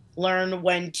to learn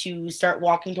when to start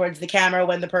walking towards the camera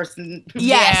when the person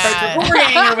starts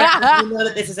recording or when you know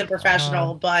that this isn't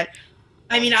professional. But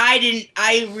I mean,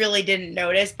 I really didn't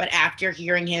notice, but after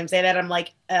hearing him say that, I'm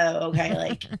like, oh, okay,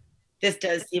 like this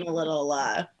does seem a little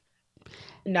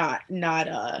not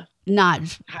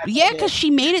because she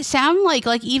made it sound like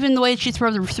even the way she threw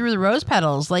the rose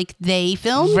petals, like they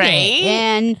filmed it,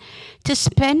 and to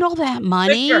spend all that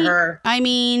money. Good for her. I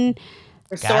mean,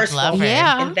 God love her.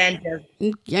 Yeah. Inventive.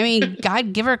 I mean,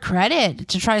 God give her credit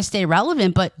to try to stay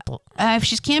relevant, but if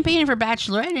she's campaigning for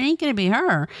Bachelorette, it ain't gonna be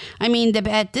her. I mean,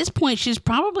 at this point, she's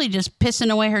probably just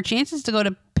pissing away her chances to go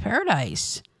to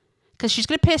Paradise because she's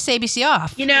gonna piss ABC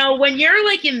off. You know, when you're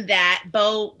like in that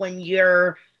boat, when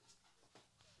you're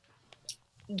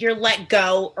let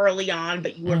go early on,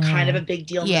 but you were kind of a big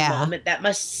deal in the moment, that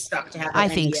must suck to have. I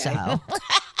think so.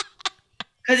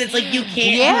 Because it's like you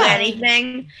can't do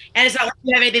anything, and it's not like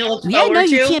you have anything to look forward to. Yeah, no,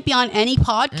 you can't be on any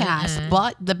podcast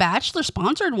but the Bachelor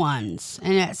sponsored ones,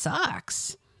 and it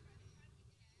sucks.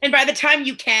 And by the time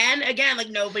you can, again, like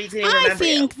nobody's gonna remember I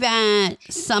think that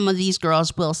some of these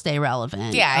girls will stay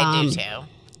relevant. Yeah, I do too.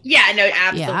 Yeah, no,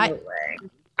 absolutely.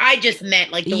 I just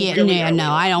meant like the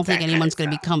I don't think anyone's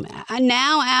going to become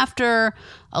now after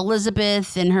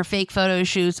Elizabeth and her fake photo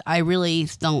shoots. I really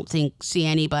don't see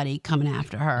anybody coming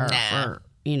after her for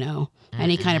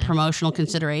any kind of promotional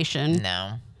consideration.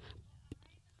 No.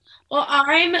 Well,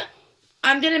 I'm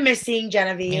gonna miss seeing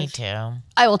Genevieve. Me too.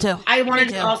 I will too. I wanted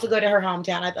to also go to her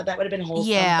hometown. I thought that would have been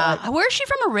wholesome. Yeah. But Where's she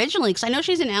from originally? Because I know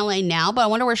she's in LA now, but I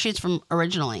wonder where she's from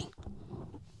originally.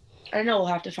 I don't know. We'll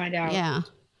have to find out. Yeah.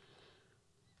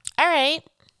 All right.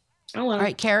 Oh, well. All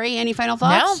right, Carrie, any final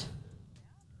thoughts?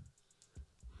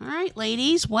 No. All right,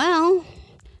 ladies. Well,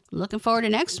 looking forward to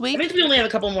next week. I think we only have a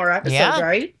couple more episodes,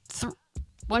 right?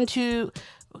 1, 2,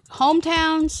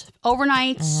 hometowns,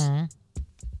 overnights.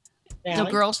 The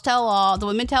girls tell all, the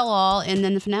women tell all, and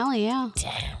then the finale. Yeah.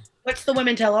 Damn. What's the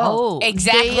women tell all? Oh,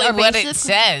 exactly what it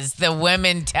says. The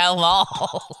women tell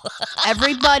all.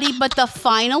 Everybody but the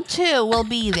final 2 will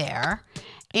be there,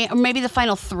 or maybe the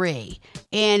final 3.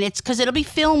 And it's because it'll be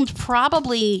filmed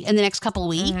probably in the next couple of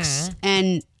weeks.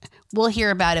 And We'll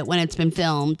hear about it when it's been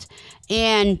filmed.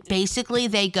 And basically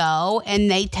they go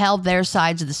and they tell their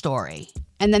sides of the story.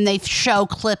 And then they show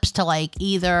clips to like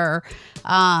either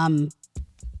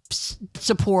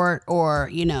support or,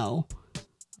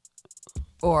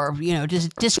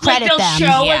 just discredit they'll them.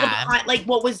 show Yeah.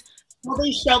 will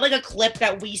they show like a clip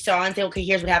that we saw and say, okay,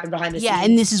 here's what happened behind the scenes? Yeah,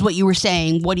 and this is what you were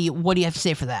saying. What do you have to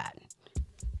say for that?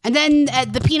 And then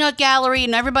at the peanut gallery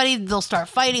and everybody, they'll start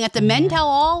fighting. At the men tell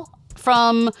all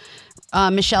from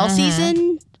Michelle's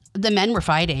season, the men were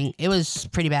fighting. It was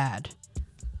pretty bad.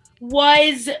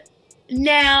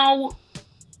 Now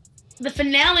the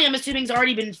finale, I'm assuming, has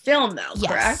already been filmed though,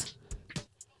 Yes. correct?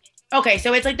 Okay,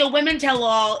 so it's like the women tell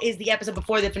all is the episode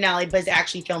before the finale, but it's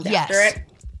actually filmed after it.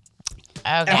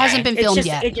 Okay. It hasn't been filmed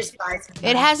yet.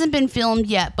 It hasn't been filmed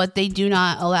yet, but they do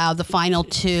not allow the final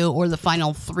 2 or the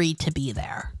final 3 to be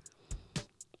there.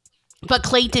 But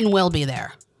Clayton will be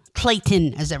there.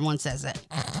 Clayton, as everyone says it.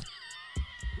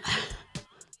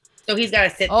 So he's got to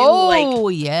sit through Oh,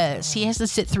 yes. He has to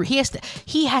sit through. He has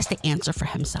to answer for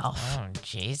himself. Oh,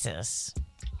 Jesus.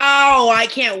 Oh, I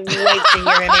can't wait to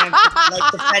hear him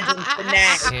answer defending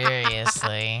Shanae.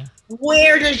 Seriously.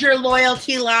 Where does your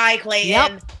loyalty lie, Clayton?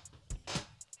 Yep.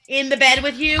 In the bed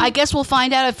with you? I guess we'll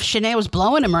find out if Shanae was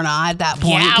blowing him or not at that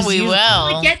point. Yeah, we will.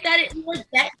 I get that.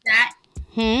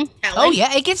 Oh,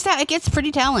 yeah. It gets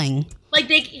pretty telling. Like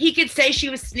he could say she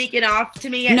was sneaking off to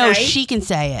me at No, night. she can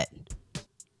say it.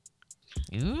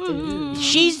 Ooh.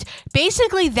 She's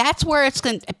basically, that's where it's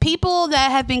going to, people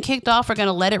that have been kicked off are going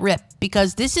to let it rip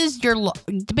because this is your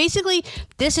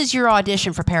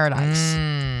audition for Paradise.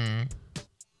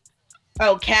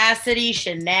 Oh, Cassidy,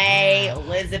 Shanae,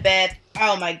 Elizabeth.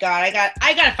 Oh my God, I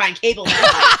gotta find cable now.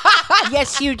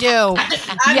 Yes, you do.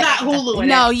 I'm not Hulu.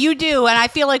 No, you do, and I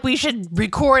feel like we should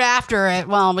record after it.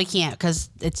 Well, we can't because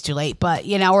it's too late. But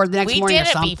or the next morning or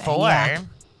something. We did it before. Yeah.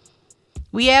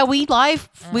 We live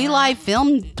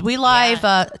filmed, we live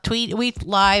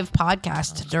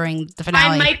podcast during the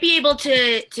finale. I might be able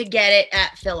to get it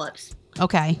at Phillips.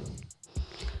 Okay.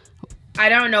 I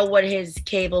don't know what his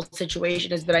cable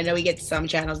situation is, but I know he gets some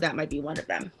channels. That might be one of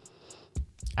them.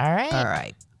 All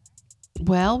right.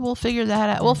 Well, we'll figure that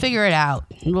out. We'll figure it out.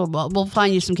 We'll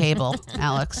find you some cable,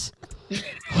 Alex.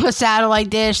 A satellite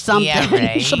dish, something. Yeah,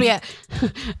 right. She'll be at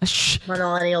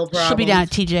Millennial problems. She'll be down at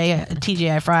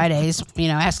TGI Fridays,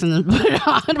 asking them to put it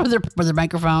on with their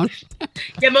microphone.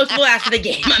 Yeah, most people after the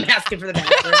game, I'm asking for the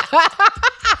Bachelor.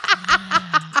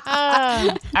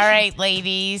 All right,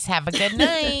 ladies. Have a good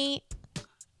night.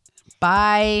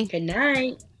 Bye. Good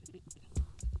night.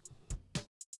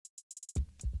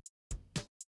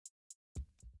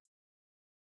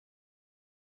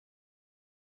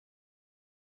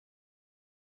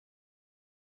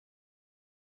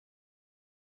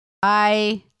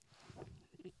 Bye.